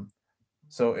 Um,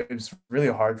 so it's really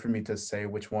hard for me to say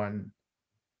which one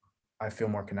I feel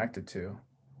more connected to.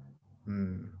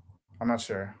 Hmm, I'm not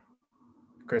sure.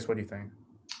 Chris, what do you think?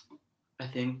 I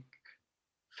think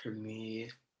for me,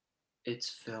 it's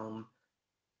film.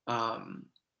 Um,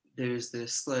 there's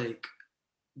this like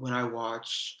when I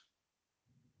watch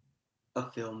a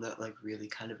film that like really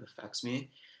kind of affects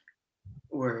me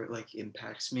or like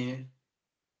impacts me.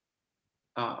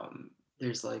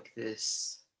 There's like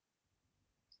this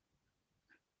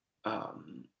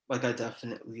like I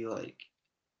definitely like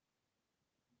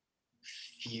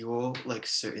feel like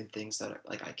certain things that are,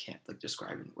 like I can't like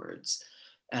describe in words.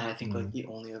 And I think like Mm, the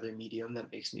only other medium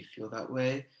that makes me feel that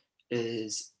way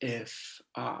is if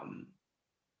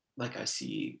like I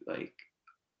see like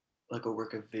a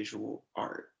work of visual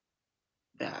art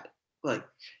that like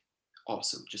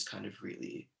also just kind of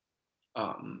really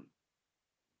um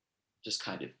just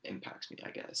kind of impacts me, I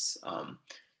guess.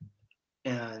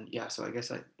 And yeah, so I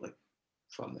guess I like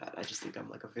from that, I just think I'm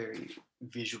like a very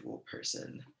visual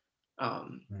person.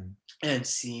 Um, mm, and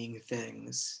seeing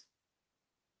things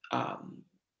um,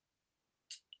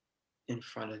 in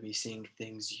front of me, seeing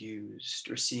things used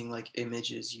or seeing like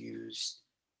images used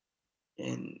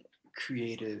in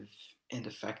creative and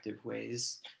effective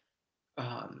ways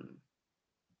um,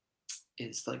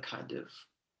 is like kind of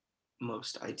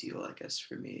most ideal, I guess,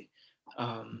 for me.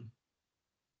 Um,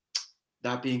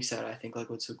 that being said, I think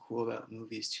like what's so cool about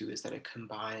movies too is that it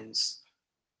combines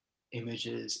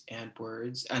images and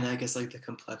words, and I guess like the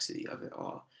complexity of it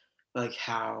all, like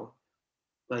how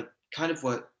like kind of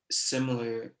what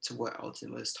similar to what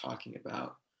Elton was talking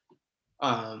about.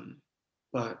 Um,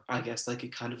 but I guess like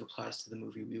it kind of applies to the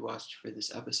movie we watched for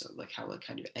this episode, like how like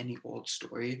kind of any old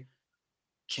story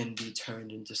can be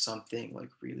turned into something like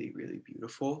really, really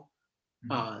beautiful.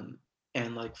 mm, Um,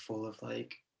 and like full of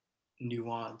like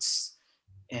nuance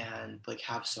and like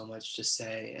have so much to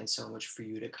say and so much for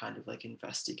you to kind of like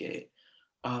investigate.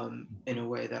 in a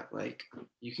way that like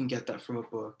you can get that from a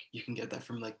book, you can get that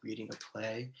from like reading a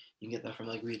play, you can get that from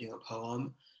like reading a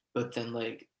poem, but then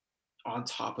like on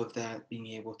top of that, being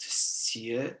able to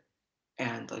see it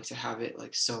and like to have it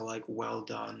like so like well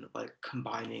done, like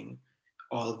combining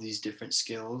all of these different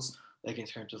skills, like in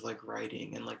terms of like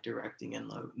writing and like directing and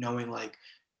like knowing like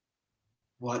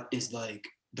what is like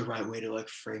the right way to like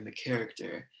frame a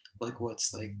character, like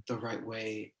what's like the right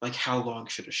way, like how long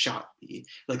should a shot be,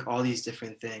 like all these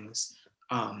different things,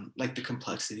 like the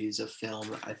complexities of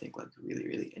film, I think like really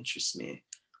really interests me.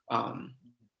 And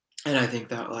I think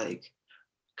that like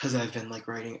because I've been like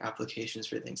writing applications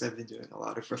for things, I've been doing a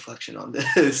lot of reflection on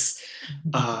this,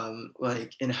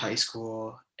 like in high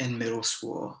school and middle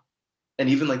school, and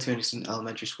even like to an extent in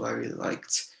elementary school. I really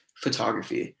liked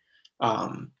photography,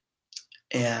 um,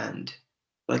 and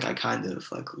like I kind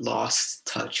of like lost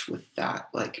touch with that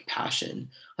like passion.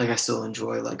 Like I still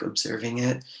enjoy like observing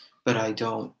it, but I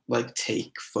don't like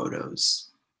take photos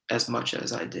as much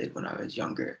as I did when I was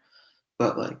younger.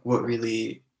 But like what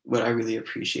I really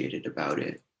appreciated about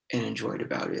it and enjoyed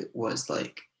about it was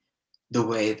like the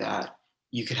way that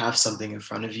you could have something in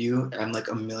front of you and like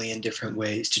a million different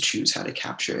ways to choose how to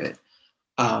capture it.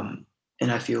 And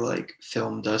I feel like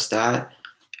film does that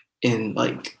in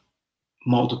like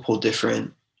multiple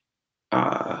different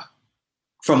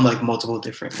from like multiple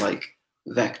different like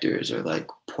vectors or like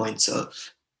points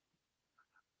of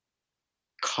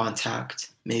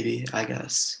contact, maybe, I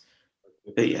guess.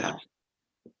 But yeah.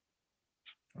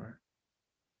 All right.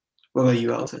 What about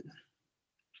you, Elton?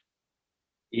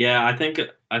 Yeah, I think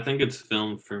it's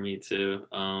film for me too.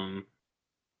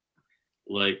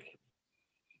 Like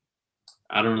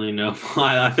I don't really know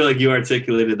why. I feel like you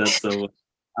articulated that so well.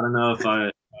 I don't know if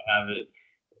I have it.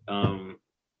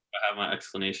 I have my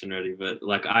explanation ready, but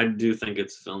like I do think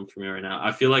it's film for me right now.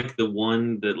 I feel like the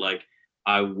one that like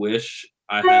I wish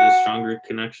I had a stronger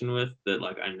connection with that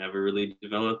like I never really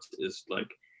developed is like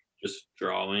just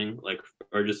drawing, like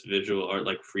or just visual art,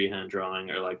 like freehand drawing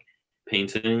or like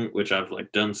painting, which I've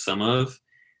like done some of,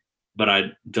 but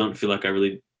I don't feel like I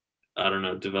really I don't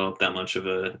know developed that much of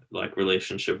a like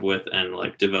relationship with and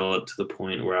like developed to the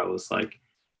point where I was like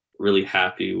really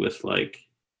happy with like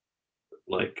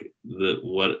the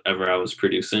whatever I was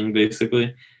producing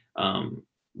basically.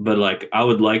 But like I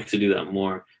would like to do that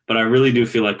more. But I really do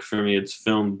feel like for me it's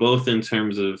film both in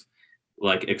terms of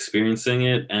like experiencing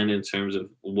it and in terms of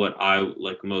what I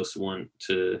like most want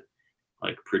to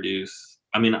like produce.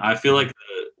 I mean, I feel like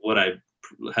what I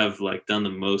have like done the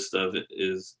most of it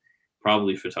is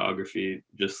probably photography,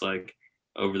 just like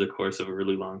over the course of a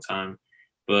really long time.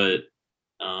 But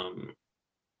um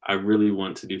I really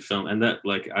want to do film, and that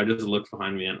like I just looked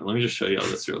behind me, and let me just show y'all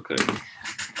this real quick.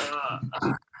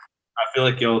 I feel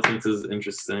like y'all think this is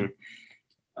interesting,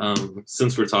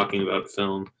 since we're talking about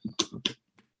film.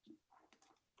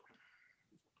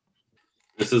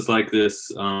 This is like this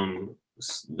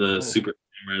the super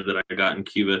camera that I got in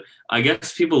Cuba. I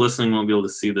guess people listening won't be able to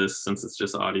see this since it's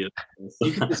just audio.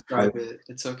 You can describe it.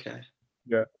 It's okay.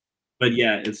 Yeah. But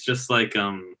yeah, it's just like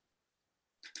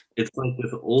it's like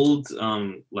this old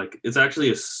like it's actually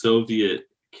a Soviet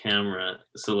camera,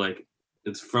 so like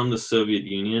it's from the Soviet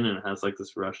Union and it has like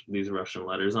these Russian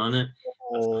letters on it.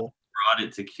 Oh. I brought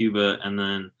it to Cuba and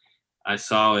then I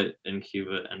saw it in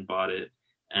Cuba and bought it,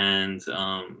 and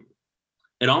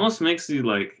it almost makes you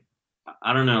like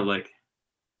I don't know, like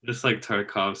just like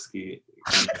Tarkovsky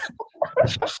kind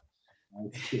of.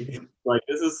 Like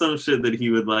this is some shit that he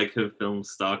would like have filmed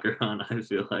Stalker on, I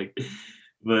feel like.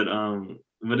 But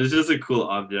it's just a cool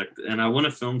object and I want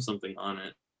to film something on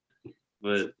it,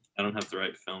 but I don't have the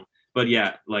right film. But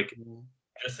yeah, like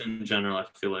just in general, I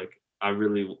feel like I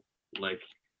really like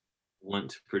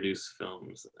want to produce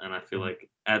films, and I feel like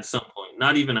at some point,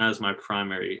 not even as my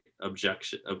primary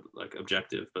objective,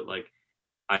 but like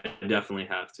I definitely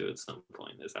have to at some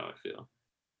point is how I feel.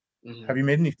 Have you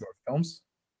made any short films?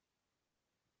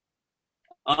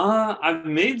 I've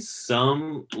made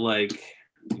some like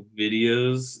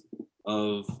videos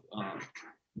of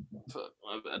fuck,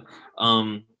 my bad.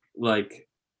 Like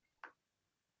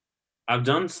I've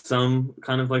done some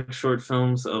kind of like short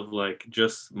films of like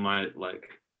just my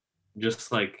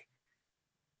just like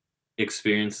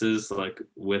experiences like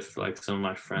with like some of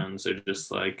my friends, or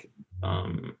just like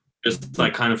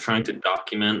kind of trying to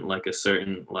document like a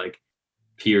certain like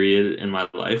period in my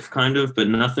life kind of, but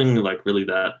nothing like really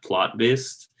that plot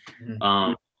based.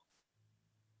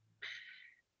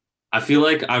 I feel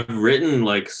like I've written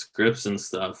like scripts and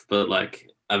stuff, but like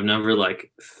I've never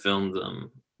like filmed them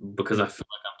because I feel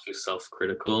like I'm too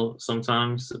self-critical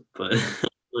sometimes. But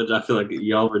which I feel like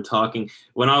y'all were talking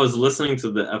when I was listening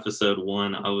to the episode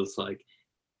 1, I was like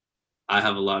I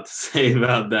have a lot to say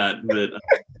about that, but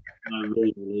I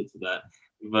really relate to that.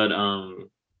 But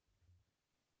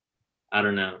I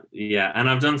don't know. Yeah, and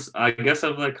I guess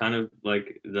I've like kind of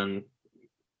like done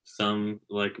some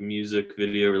like music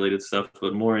video related stuff,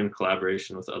 but more in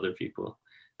collaboration with other people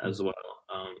as well.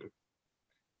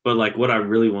 But like what I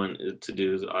really want it to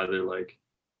do is either like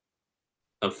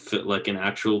like an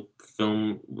actual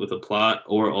film with a plot,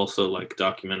 or also like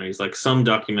documentaries. Like some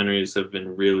documentaries have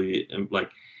been really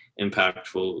like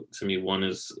impactful to me. One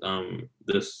is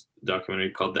this documentary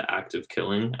called The Act of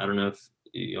Killing. I don't know if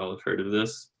y'all have heard of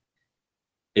this.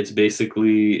 It's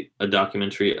basically a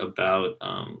documentary about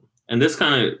and this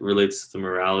kind of relates to the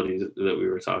morality that we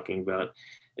were talking about.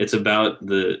 It's about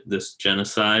this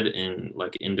genocide in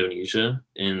like Indonesia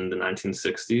in the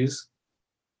 1960s,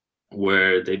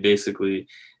 where they basically,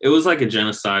 it was like a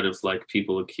genocide of like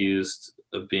people accused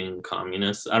of being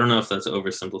communists. I don't know if that's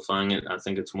oversimplifying it. I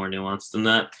think it's more nuanced than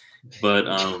that, but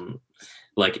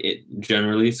like it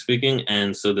generally speaking.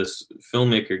 And so this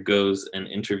filmmaker goes and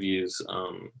interviews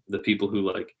the people who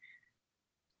like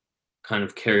kind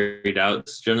of carried out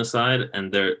this genocide,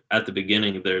 and they're at the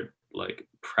beginning they're like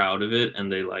proud of it,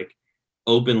 and they like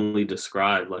openly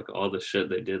describe like all the shit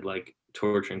they did, like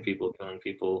torturing people, killing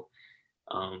people.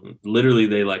 Literally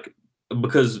they like,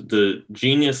 because the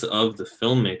genius of the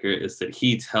filmmaker is that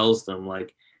he tells them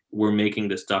like, we're making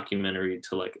this documentary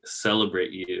to like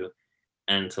celebrate you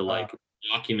and to like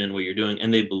document what you're doing,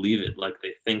 and they believe it. Like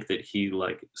they think that he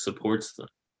like supports them,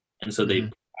 and so they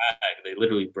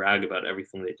literally brag about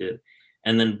everything they did.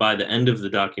 And then by the end of the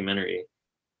documentary,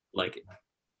 like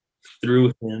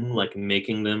through him like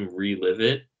making them relive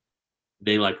it,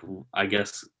 they like, I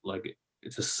guess like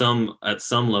at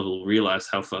some level realize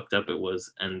how fucked up it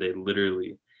was, and they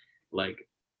literally like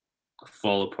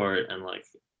fall apart. And like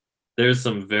there's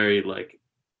some very like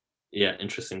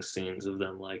interesting scenes of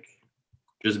them like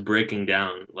just breaking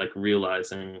down, like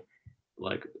realizing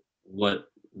like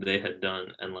what they had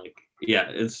done. And like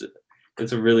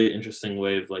it's a really interesting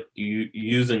way of like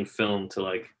using film to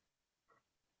like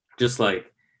just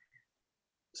like,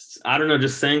 I don't know,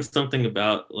 just saying something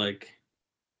about like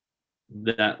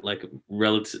that like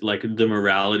relative, like the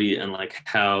morality, and like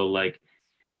how like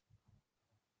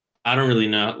I don't really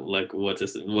know like what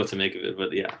to make of it.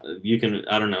 But yeah, you can,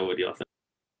 I don't know, what y'all think?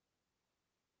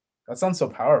 That sounds so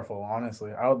powerful,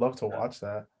 honestly. I would love to watch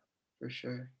that. For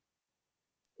sure.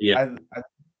 Yeah.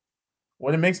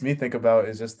 What it makes me think about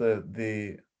is just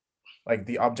the like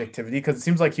the objectivity, because it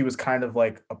seems like he was kind of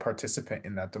like a participant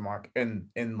in that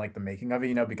in like the making of it,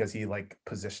 you know, because he like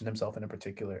positioned himself in a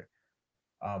particular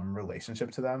relationship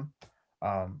to them.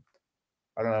 I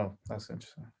don't know. That's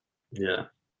interesting. Yeah,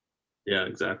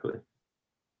 exactly.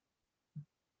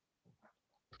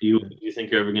 Do you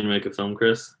think you're ever gonna make a film,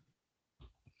 Chris?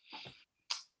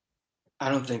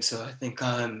 I don't think so. I think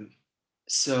I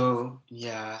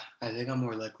think I'm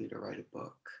more likely to write a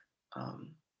book.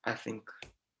 I think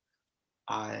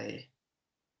I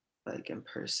like am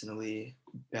personally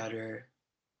better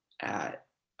at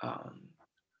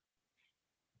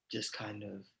just kind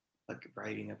of like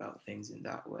writing about things in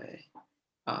that way,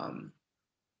 from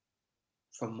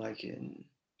like an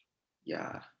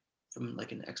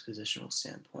expositional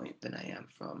standpoint than I am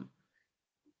from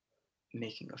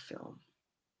making a film.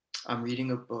 I'm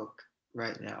reading a book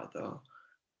right now though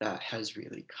that has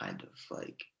really kind of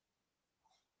like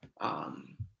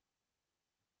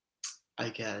I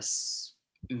guess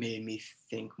made me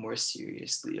think more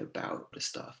seriously about the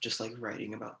stuff, just like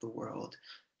writing about the world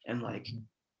and like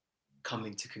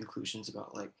coming to conclusions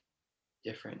about like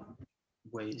different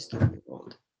ways the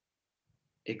world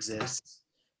exists.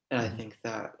 And I think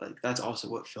that like that's also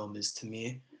what film is to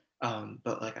me.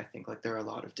 But like I think like there are a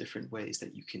lot of different ways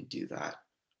that you can do that.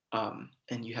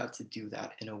 And you have to do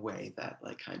that in a way that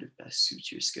like kind of best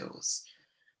suits your skills.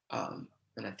 And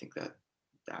I think that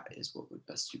is what would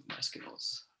best suit my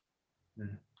skills.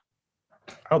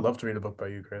 I would love to read a book by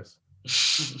you, Chris.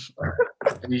 Are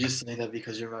you just saying that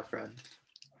because you're my friend?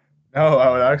 No, I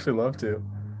would actually love to.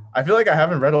 I feel like I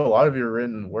haven't read a lot of your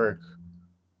written work.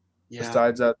 Yeah.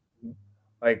 Besides that,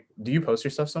 like, do you post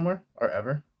your stuff somewhere or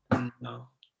ever? No.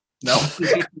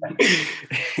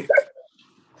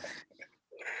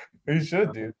 You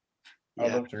should, dude. Yeah.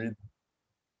 I'd love to read.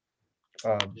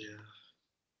 Yeah.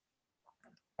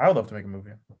 I would love to make a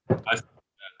movie. I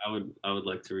would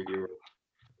like to read your work.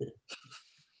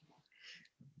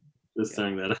 Just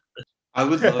saying that. I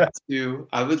would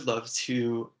love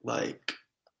to like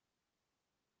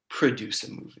produce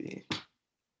a movie.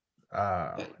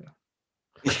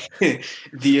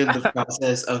 Be in the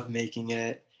process of making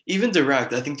it. Even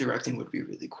direct. I think directing would be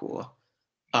really cool.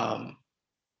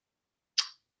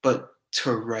 but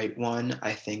to write one,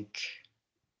 I think,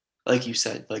 like you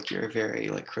said, like you're very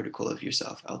like critical of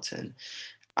yourself, Elton.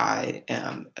 I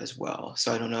am as well.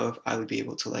 So I don't know if I would be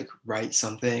able to like write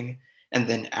something and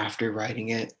then after writing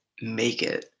it, make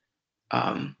it.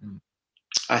 Um, Mm.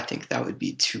 I think that would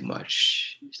be too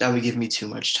much. That would give me too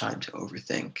much time to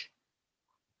overthink.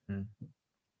 Mm.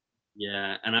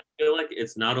 Yeah, and I feel like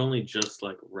it's not only just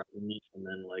like writing it and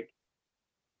then like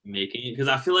making it, because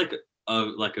I feel like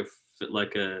like a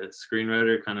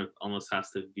screenwriter kind of almost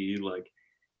has to be like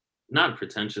not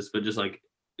pretentious, but just like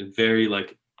very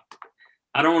like,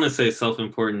 I don't want to say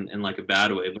self-important in like a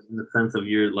bad way, but in the sense of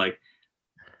you're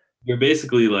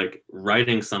basically like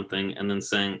writing something and then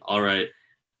saying, all right,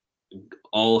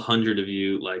 all 100 of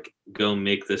you like go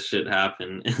make this shit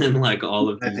happen, and like all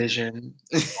of My these vision.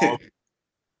 all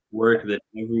work that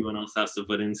everyone else has to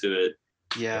put into it,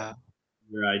 Yeah.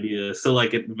 your idea. So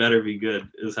like it better be good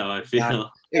is how I Yeah,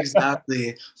 feel.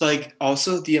 exactly. Like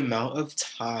also the amount of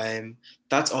time,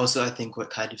 that's also I think what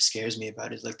kind of scares me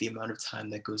about it is like the amount of time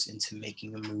that goes into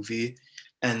making a movie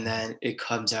and then it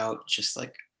comes out just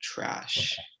like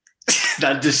trash.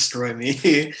 That destroy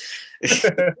me.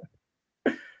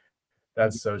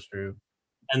 That's so true.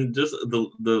 And just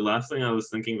the last thing I was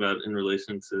thinking about in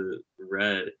relation to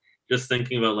Red, just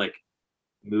thinking about like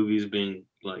movies being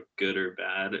like good or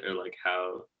bad, or like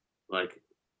how like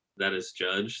that is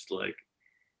judged, like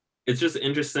it's just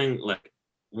interesting. Like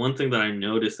one thing that I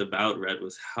noticed about Red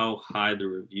was how high the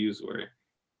reviews were.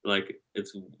 Like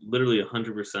it's literally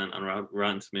 100% on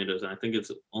Rotten Tomatoes, and I think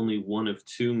it's only one of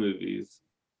two movies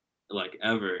like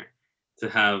ever to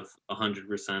have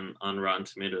 100% on Rotten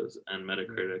Tomatoes and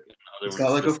Metacritic, and the other It's one got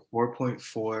is like a just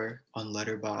 4.4 on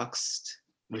Letterboxd,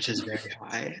 which is very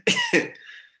high.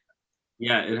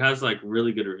 yeah, it has like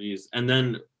really good reviews. And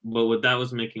then, but what that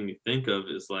was making me think of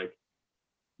is like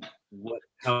what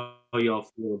how y'all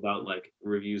feel about like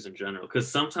reviews in general,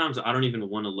 because sometimes I don't even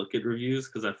want to look at reviews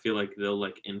because I feel like they'll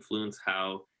like influence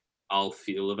how I'll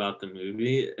feel about the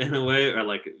movie in a way, or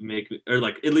like make me, or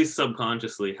like at least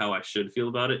subconsciously how I should feel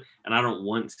about it, and I don't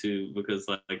want to, because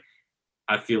like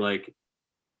I feel like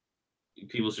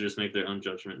people should just make their own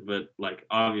judgment. But like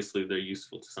obviously they're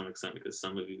useful to some extent, because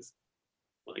some movies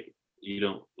like you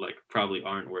don't like probably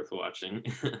aren't worth watching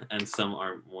and some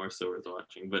are more so worth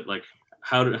watching. But like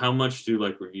how much do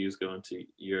like reviews go into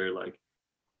your like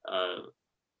uh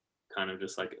kind of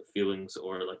just like feelings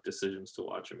or like decisions to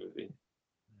watch a movie?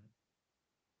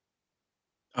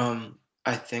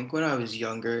 I think when I was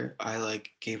younger, I like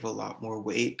gave a lot more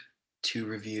weight to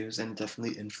reviews and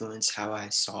definitely influenced how I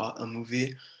saw a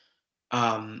movie.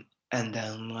 And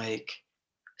then like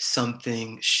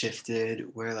something shifted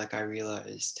where like I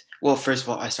realized, well, first of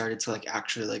all, I started to like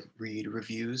actually like read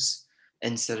reviews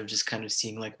instead of just kind of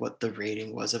seeing like what the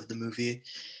rating was of the movie.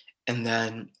 And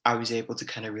then I was able to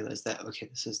kind of realize that okay,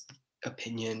 this is the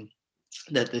opinion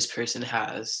that this person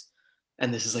has,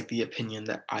 and this is like the opinion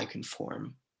that I can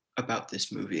form about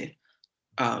this movie.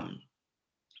 Um,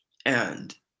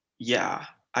 and yeah,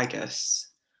 I guess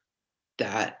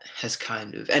that has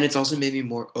kind of, and it's also made me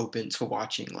more open to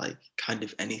watching like kind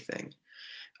of anything.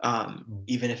 Mm.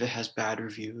 Even if it has bad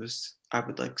reviews, I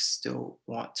would like still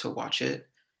want to watch it.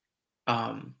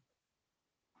 Um,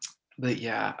 but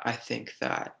yeah, I think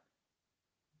that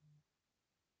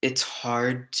it's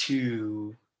hard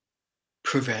to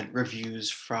prevent reviews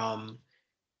from,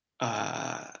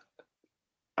 uh,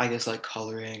 I guess, like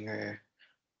coloring or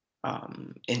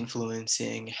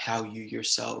influencing how you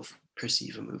yourself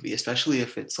perceive a movie, especially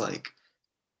if it's like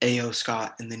A.O.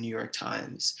 Scott in the New York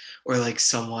Times or like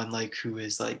someone like who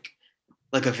is like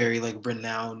a very like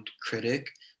renowned critic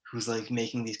who's like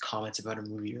making these comments about a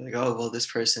movie. You're like, oh well,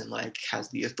 this person like has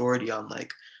the authority on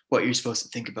like what you're supposed to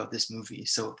think about this movie.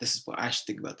 So this is what I should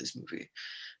think about this movie.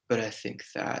 But I think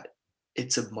that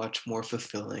it's a much more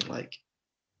fulfilling like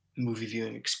movie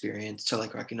viewing experience to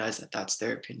like recognize that that's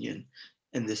their opinion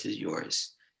and this is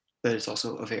yours. But it's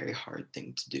also a very hard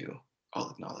thing to do. I'll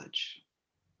acknowledge.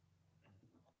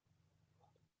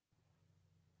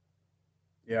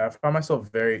 Yeah, I find myself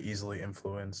very easily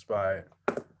influenced by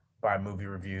movie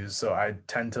reviews, so I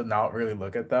tend to not really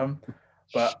look at them.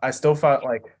 But I still felt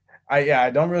like I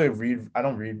don't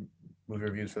read movie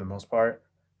reviews for the most part.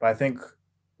 But I think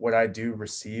what I do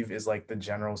receive is like the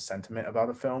general sentiment about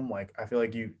a film. Like I feel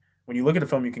like you when you look at a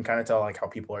film, you can kind of tell like how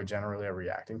people are generally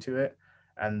reacting to it,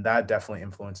 and that definitely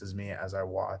influences me as I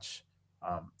watch,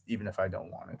 even if I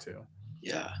don't want it to.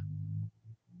 Yeah.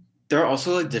 There are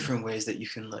also like different ways that you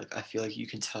can like I feel like you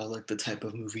can tell like the type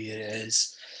of movie it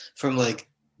is from like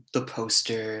the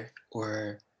poster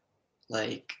or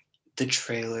like the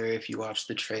trailer if you watch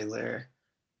the trailer.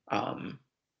 Um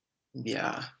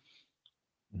Yeah.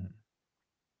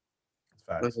 It's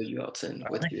What facts. about you, Elton? I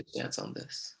What's think your stance on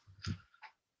this?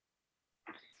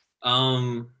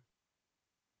 Um,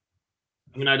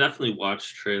 I mean, I definitely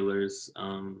watch trailers,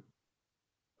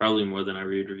 probably more than I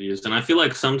read reviews, and I feel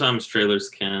like sometimes trailers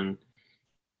can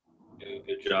do a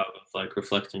good job of like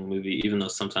reflecting a movie, even though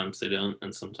sometimes they don't,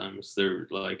 and sometimes they're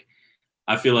like,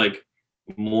 I feel like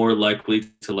more likely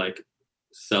to like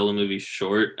sell a movie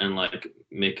short and like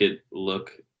make it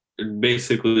look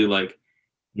basically like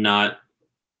not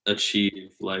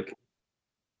achieve like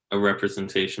a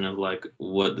representation of like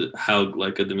how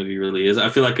like good the movie really is. I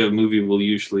feel like a movie will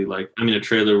usually like, I mean, a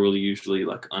trailer will usually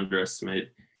like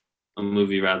underestimate a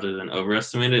movie rather than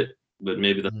overestimate it, but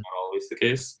maybe that's Mhm. not always the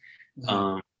case. Mhm.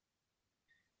 Um,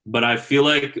 but I feel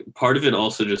like part of it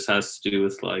also just has to do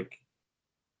with like,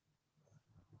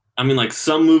 I mean, like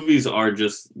some movies are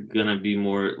just gonna be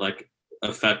more like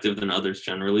effective than others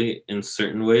generally in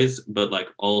certain ways, but like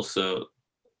also,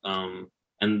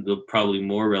 and the probably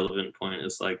more relevant point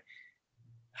is like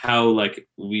how like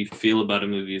we feel about a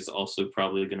movie is also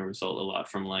probably going to result a lot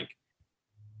from like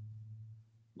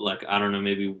I don't know,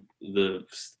 maybe the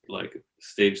like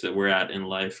stage that we're at in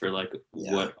life, or like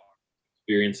Yeah. what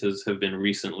experiences have been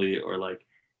recently, or like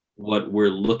what we're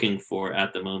looking for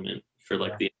at the moment for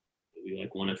like Yeah. the that we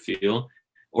like want to feel,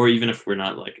 or even if we're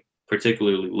not like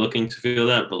particularly looking to feel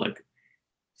that, but like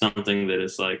something that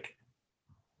is like,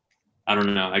 I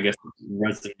don't know, I guess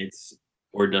resonates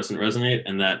or doesn't resonate,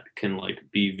 and that can like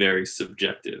be very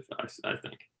subjective, I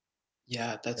think.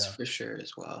 Yeah, that's Yeah. for sure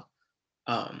as well.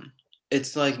 Um,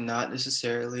 it's like not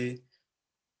necessarily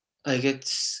like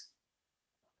it's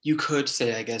you could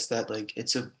say, I guess, that like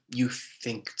you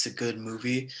think it's a good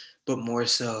movie, but more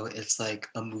so it's like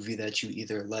a movie that you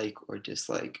either like or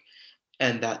dislike.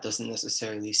 And that doesn't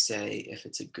necessarily say if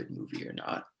it's a good movie or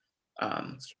not.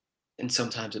 Um, That's true. and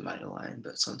sometimes it might align,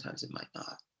 but sometimes it might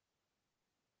not.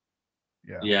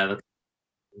 Yeah, Yeah, that's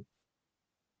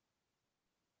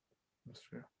that's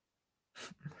true.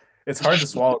 It's hard to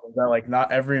swallow that like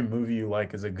not every movie you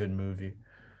like is a good movie.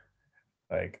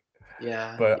 Like,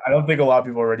 Yeah, but I don't think a lot of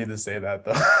people are ready to say that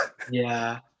though.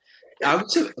 yeah. I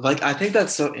would say, like, I think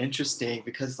that's so interesting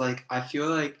because like I feel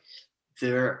like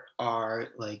there are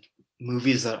like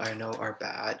movies that I know are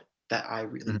bad that I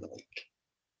really Mhm. like.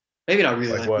 Maybe not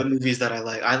really Like like, but what? movies that I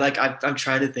like. I'm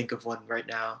trying to think of one right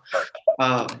now.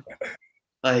 Um,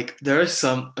 like there are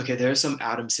some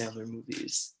Adam Sandler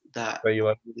movies that That you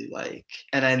I like? really like,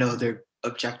 and I know they're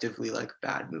objectively like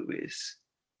bad movies,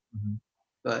 Mhm.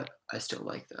 but I still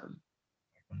like them.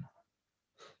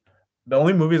 The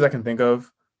only movies I can think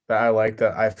of that I like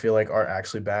that I feel like are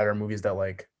actually bad are movies that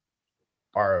like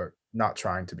are not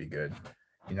trying to be good.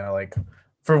 You know, like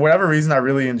for whatever reason, I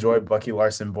really enjoy Bucky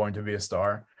Larson, Born to Be a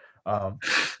Star, and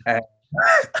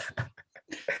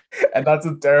and that's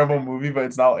a terrible movie, but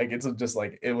it's not like it's just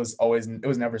like it was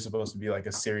never supposed to be like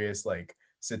a serious like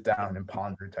sit down and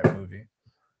ponder type movie.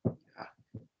 Yeah.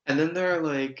 And then there are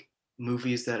like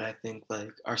movies that I think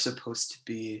like are supposed to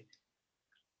be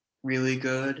really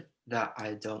good that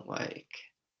I don't like.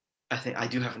 I think I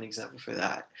do have an example for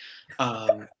that.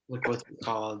 Like what's it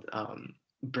called?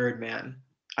 Birdman.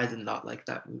 I did not like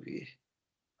that movie.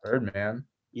 Birdman. I,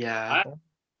 Yeah.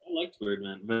 I liked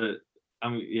Birdman, but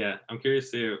I'm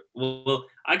curious to hear. Well,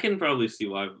 I can probably see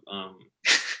why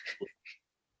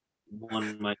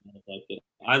one might not like it.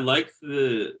 I liked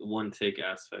the one take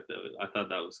aspect of it. I thought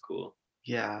that was cool.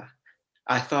 Yeah.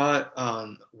 I thought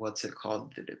what's it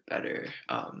called did it better.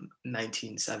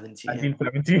 1917.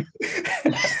 1917.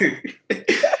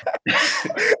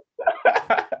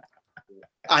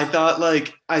 I thought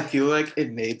like I feel like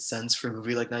it made sense for a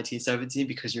movie like 1917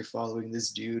 because you're following this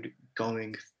dude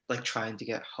going like trying to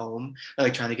get home,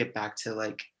 like trying to get back to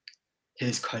like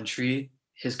his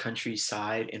country's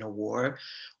side in a war.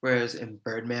 Whereas in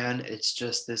Birdman, it's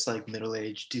just this like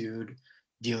middle-aged dude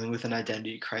dealing with an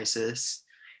identity crisis.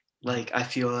 Like I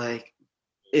feel like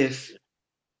if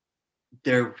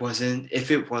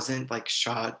if it wasn't like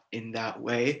shot in that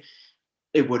way,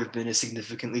 it would have been a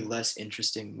significantly less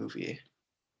interesting movie.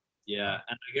 Yeah,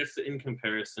 and I guess in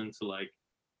comparison to like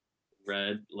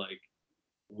Red, like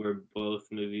where both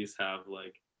movies have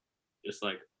like just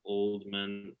like old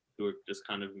men who are just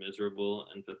kind of miserable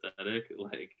and pathetic,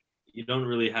 like you don't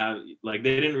really have like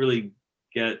they didn't really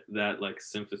get that like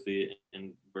sympathy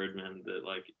in Birdman that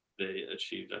like they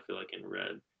achieved. I feel like in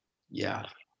Red, Yeah. it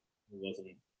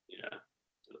wasn't. Yeah,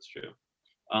 that's true.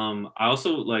 I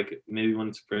also like maybe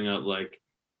wanted to bring up like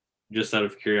just out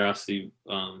of curiosity,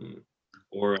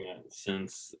 Borat,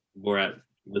 since Borat,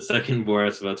 the second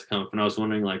Borat's about to come up, and I was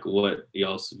wondering like what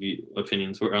y'all's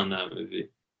opinions were on that movie.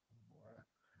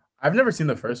 I've never seen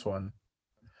the first one.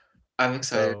 I'm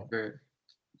excited So for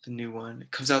the new one.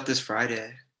 It comes out this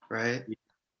Friday, right? Yeah,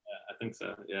 I think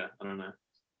so. Yeah, I don't know.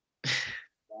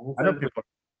 I know people.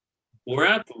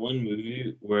 Borat, the one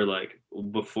movie where like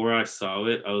before I saw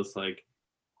it, I was like,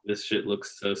 this shit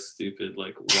looks so stupid.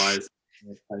 Like, why is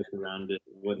there hype around it?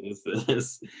 What is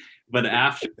this? But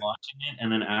after watching it,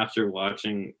 and then after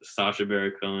watching Sacha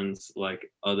Baron Cohen's like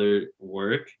other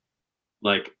work,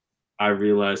 like I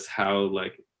realized how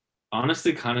like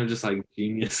honestly kind of just like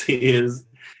genius he is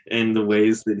in the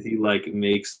ways that he like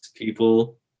makes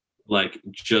people like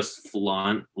just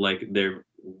flaunt like their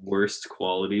worst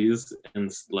qualities in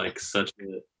like such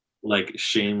a like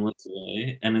shameless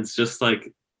way, and it's just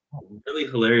like really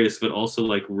hilarious but also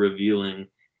like revealing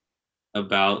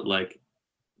about like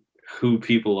who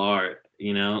people are,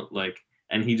 you know, like,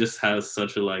 and he just has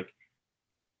such a like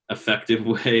effective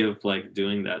way of like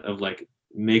doing that, of like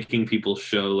making people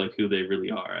show like who they really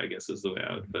are, I guess is the way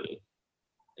I would put it.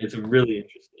 It's really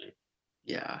interesting.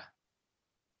 Yeah.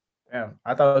 Damn,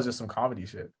 I thought it was just some comedy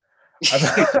shit. I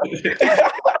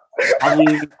thought- I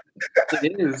mean,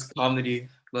 it is comedy,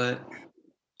 but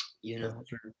you know,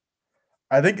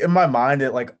 I think in my mind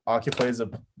it like occupies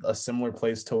a similar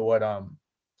place to what how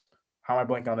am I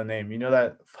blanking on the name? You know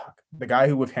that the guy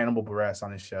who with Hannibal Buress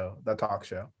on his show, that talk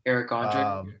show. Eric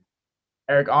Andre.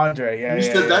 Eric Andre, yeah. You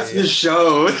yeah, said yeah, that's yeah. his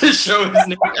show. The show is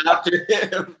named after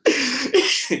him.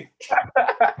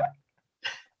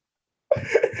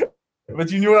 But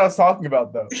you knew what I was talking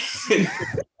about though.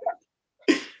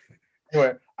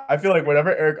 Anyway, I feel like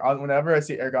whenever I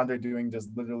see Eric Andre doing just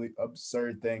literally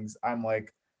absurd things, I'm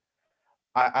like,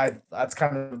 I that's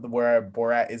kind of where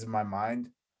Borat is in my mind.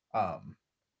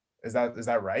 Is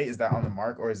that right? Is that on the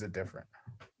mark or is it different?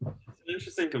 It's an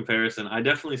interesting comparison. I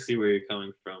definitely see where you're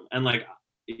coming from, and like,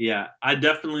 yeah, I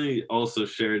definitely also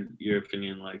shared your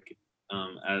opinion like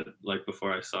at like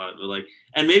before I saw it, but like,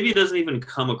 and maybe it doesn't even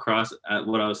come across at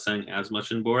what I was saying as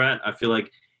much in Borat. I feel like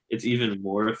it's even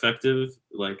more effective,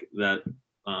 like that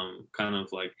kind of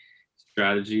like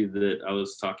strategy that I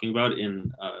was talking about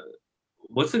in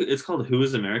it's called Who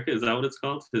is America? Is that what it's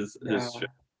called? His show.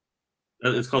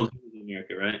 It's called Who is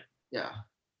America, right? Yeah.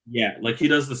 Yeah, like he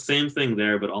does the same thing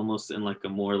there, but almost in like a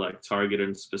more like targeted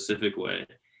and specific way.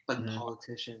 Like Mhm.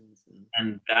 politicians.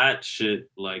 And that shit,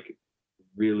 like,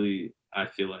 really, I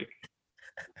feel like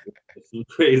some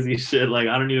crazy shit. Like,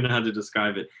 I don't even know how to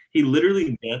describe it. He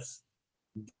literally gets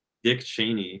Dick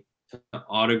Cheney to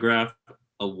autograph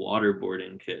a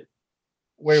waterboarding kit.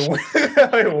 Wait, what?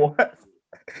 Wait, what?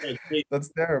 Like, hey, That's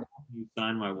terrible. you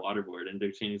sign my waterboard, and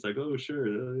Dick Cheney's like, oh sure.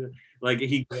 Yeah. Like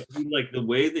he like the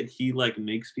way that he like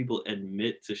makes people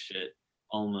admit to shit,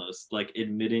 almost like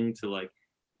admitting to like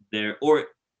their, or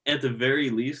at the very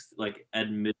least like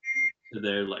admit to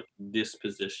their like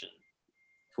disposition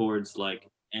towards like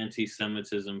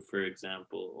anti-Semitism, for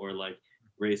example, or like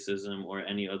racism or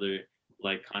any other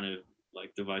like kind of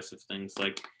like divisive things.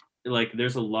 Like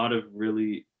there's a lot of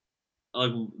really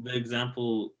like the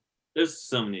example, there's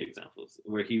so many examples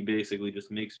where he basically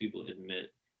just makes people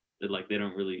admit that like they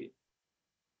don't really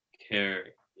care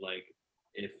like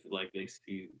if like they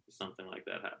see something like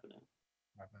that happening.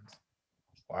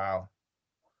 Wow.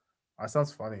 That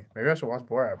sounds funny. Maybe I should watch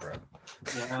Borat, bro.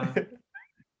 Yeah.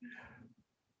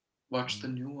 Watch the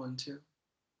new one too.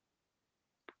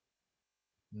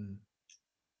 Mm.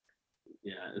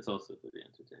 Yeah, it's also pretty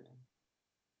entertaining.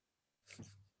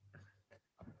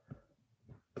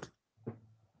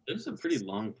 This is a pretty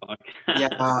long podcast. Yeah,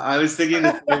 I was thinking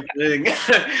the same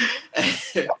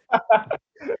thing.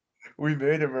 We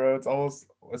made it, bro. It's almost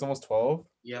 12.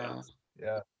 Yeah,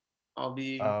 Yeah. I'll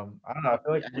be. I don't know. I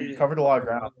feel like we covered a lot of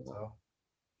ground. So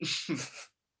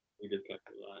We did cover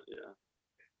a lot,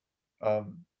 yeah.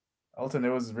 Elton, it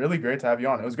was really great to have you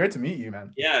on. It was great to meet you,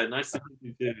 man. Yeah, nice to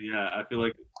meet you too. Yeah, I feel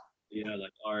like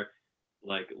like our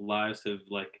like lives have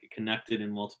like connected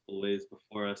in multiple ways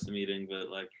before us meeting, but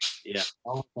like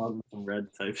almost causing some red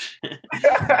type shit.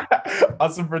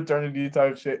 Awesome fraternity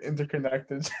type shit,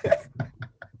 interconnected.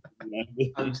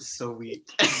 I'm just so weak.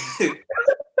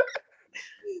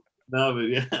 No, but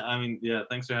yeah, I mean, yeah,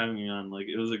 thanks for having me on. Like,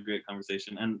 it was a great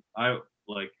conversation, and I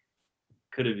like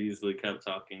could have easily kept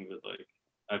talking, but like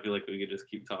I feel like we could just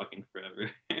keep talking forever.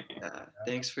 Yeah,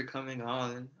 thanks for coming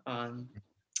on.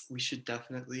 We should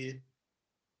definitely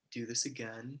do this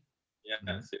again.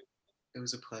 Yeah, so- It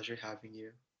was a pleasure having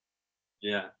you.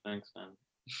 yeah, thanks, man.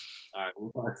 All right,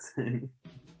 we'll talk soon.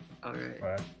 All right. All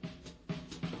right.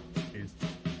 Peace.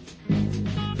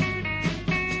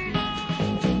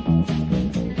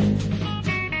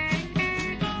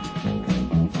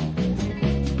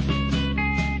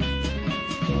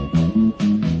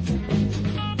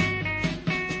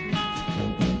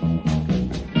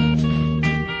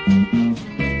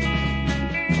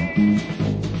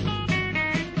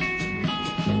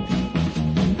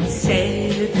 C'est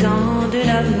le temps de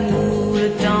l'amour, le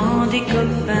temps des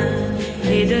copains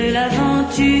et de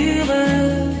l'aventure.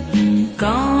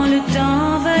 Quand le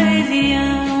temps va et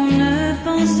vient, on ne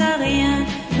pense à rien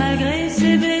malgré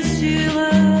ses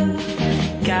blessures.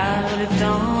 Car le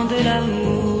temps de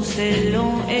l'amour, c'est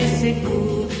long et c'est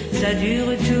court, ça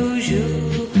dure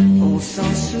toujours, on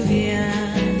s'en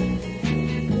souvient.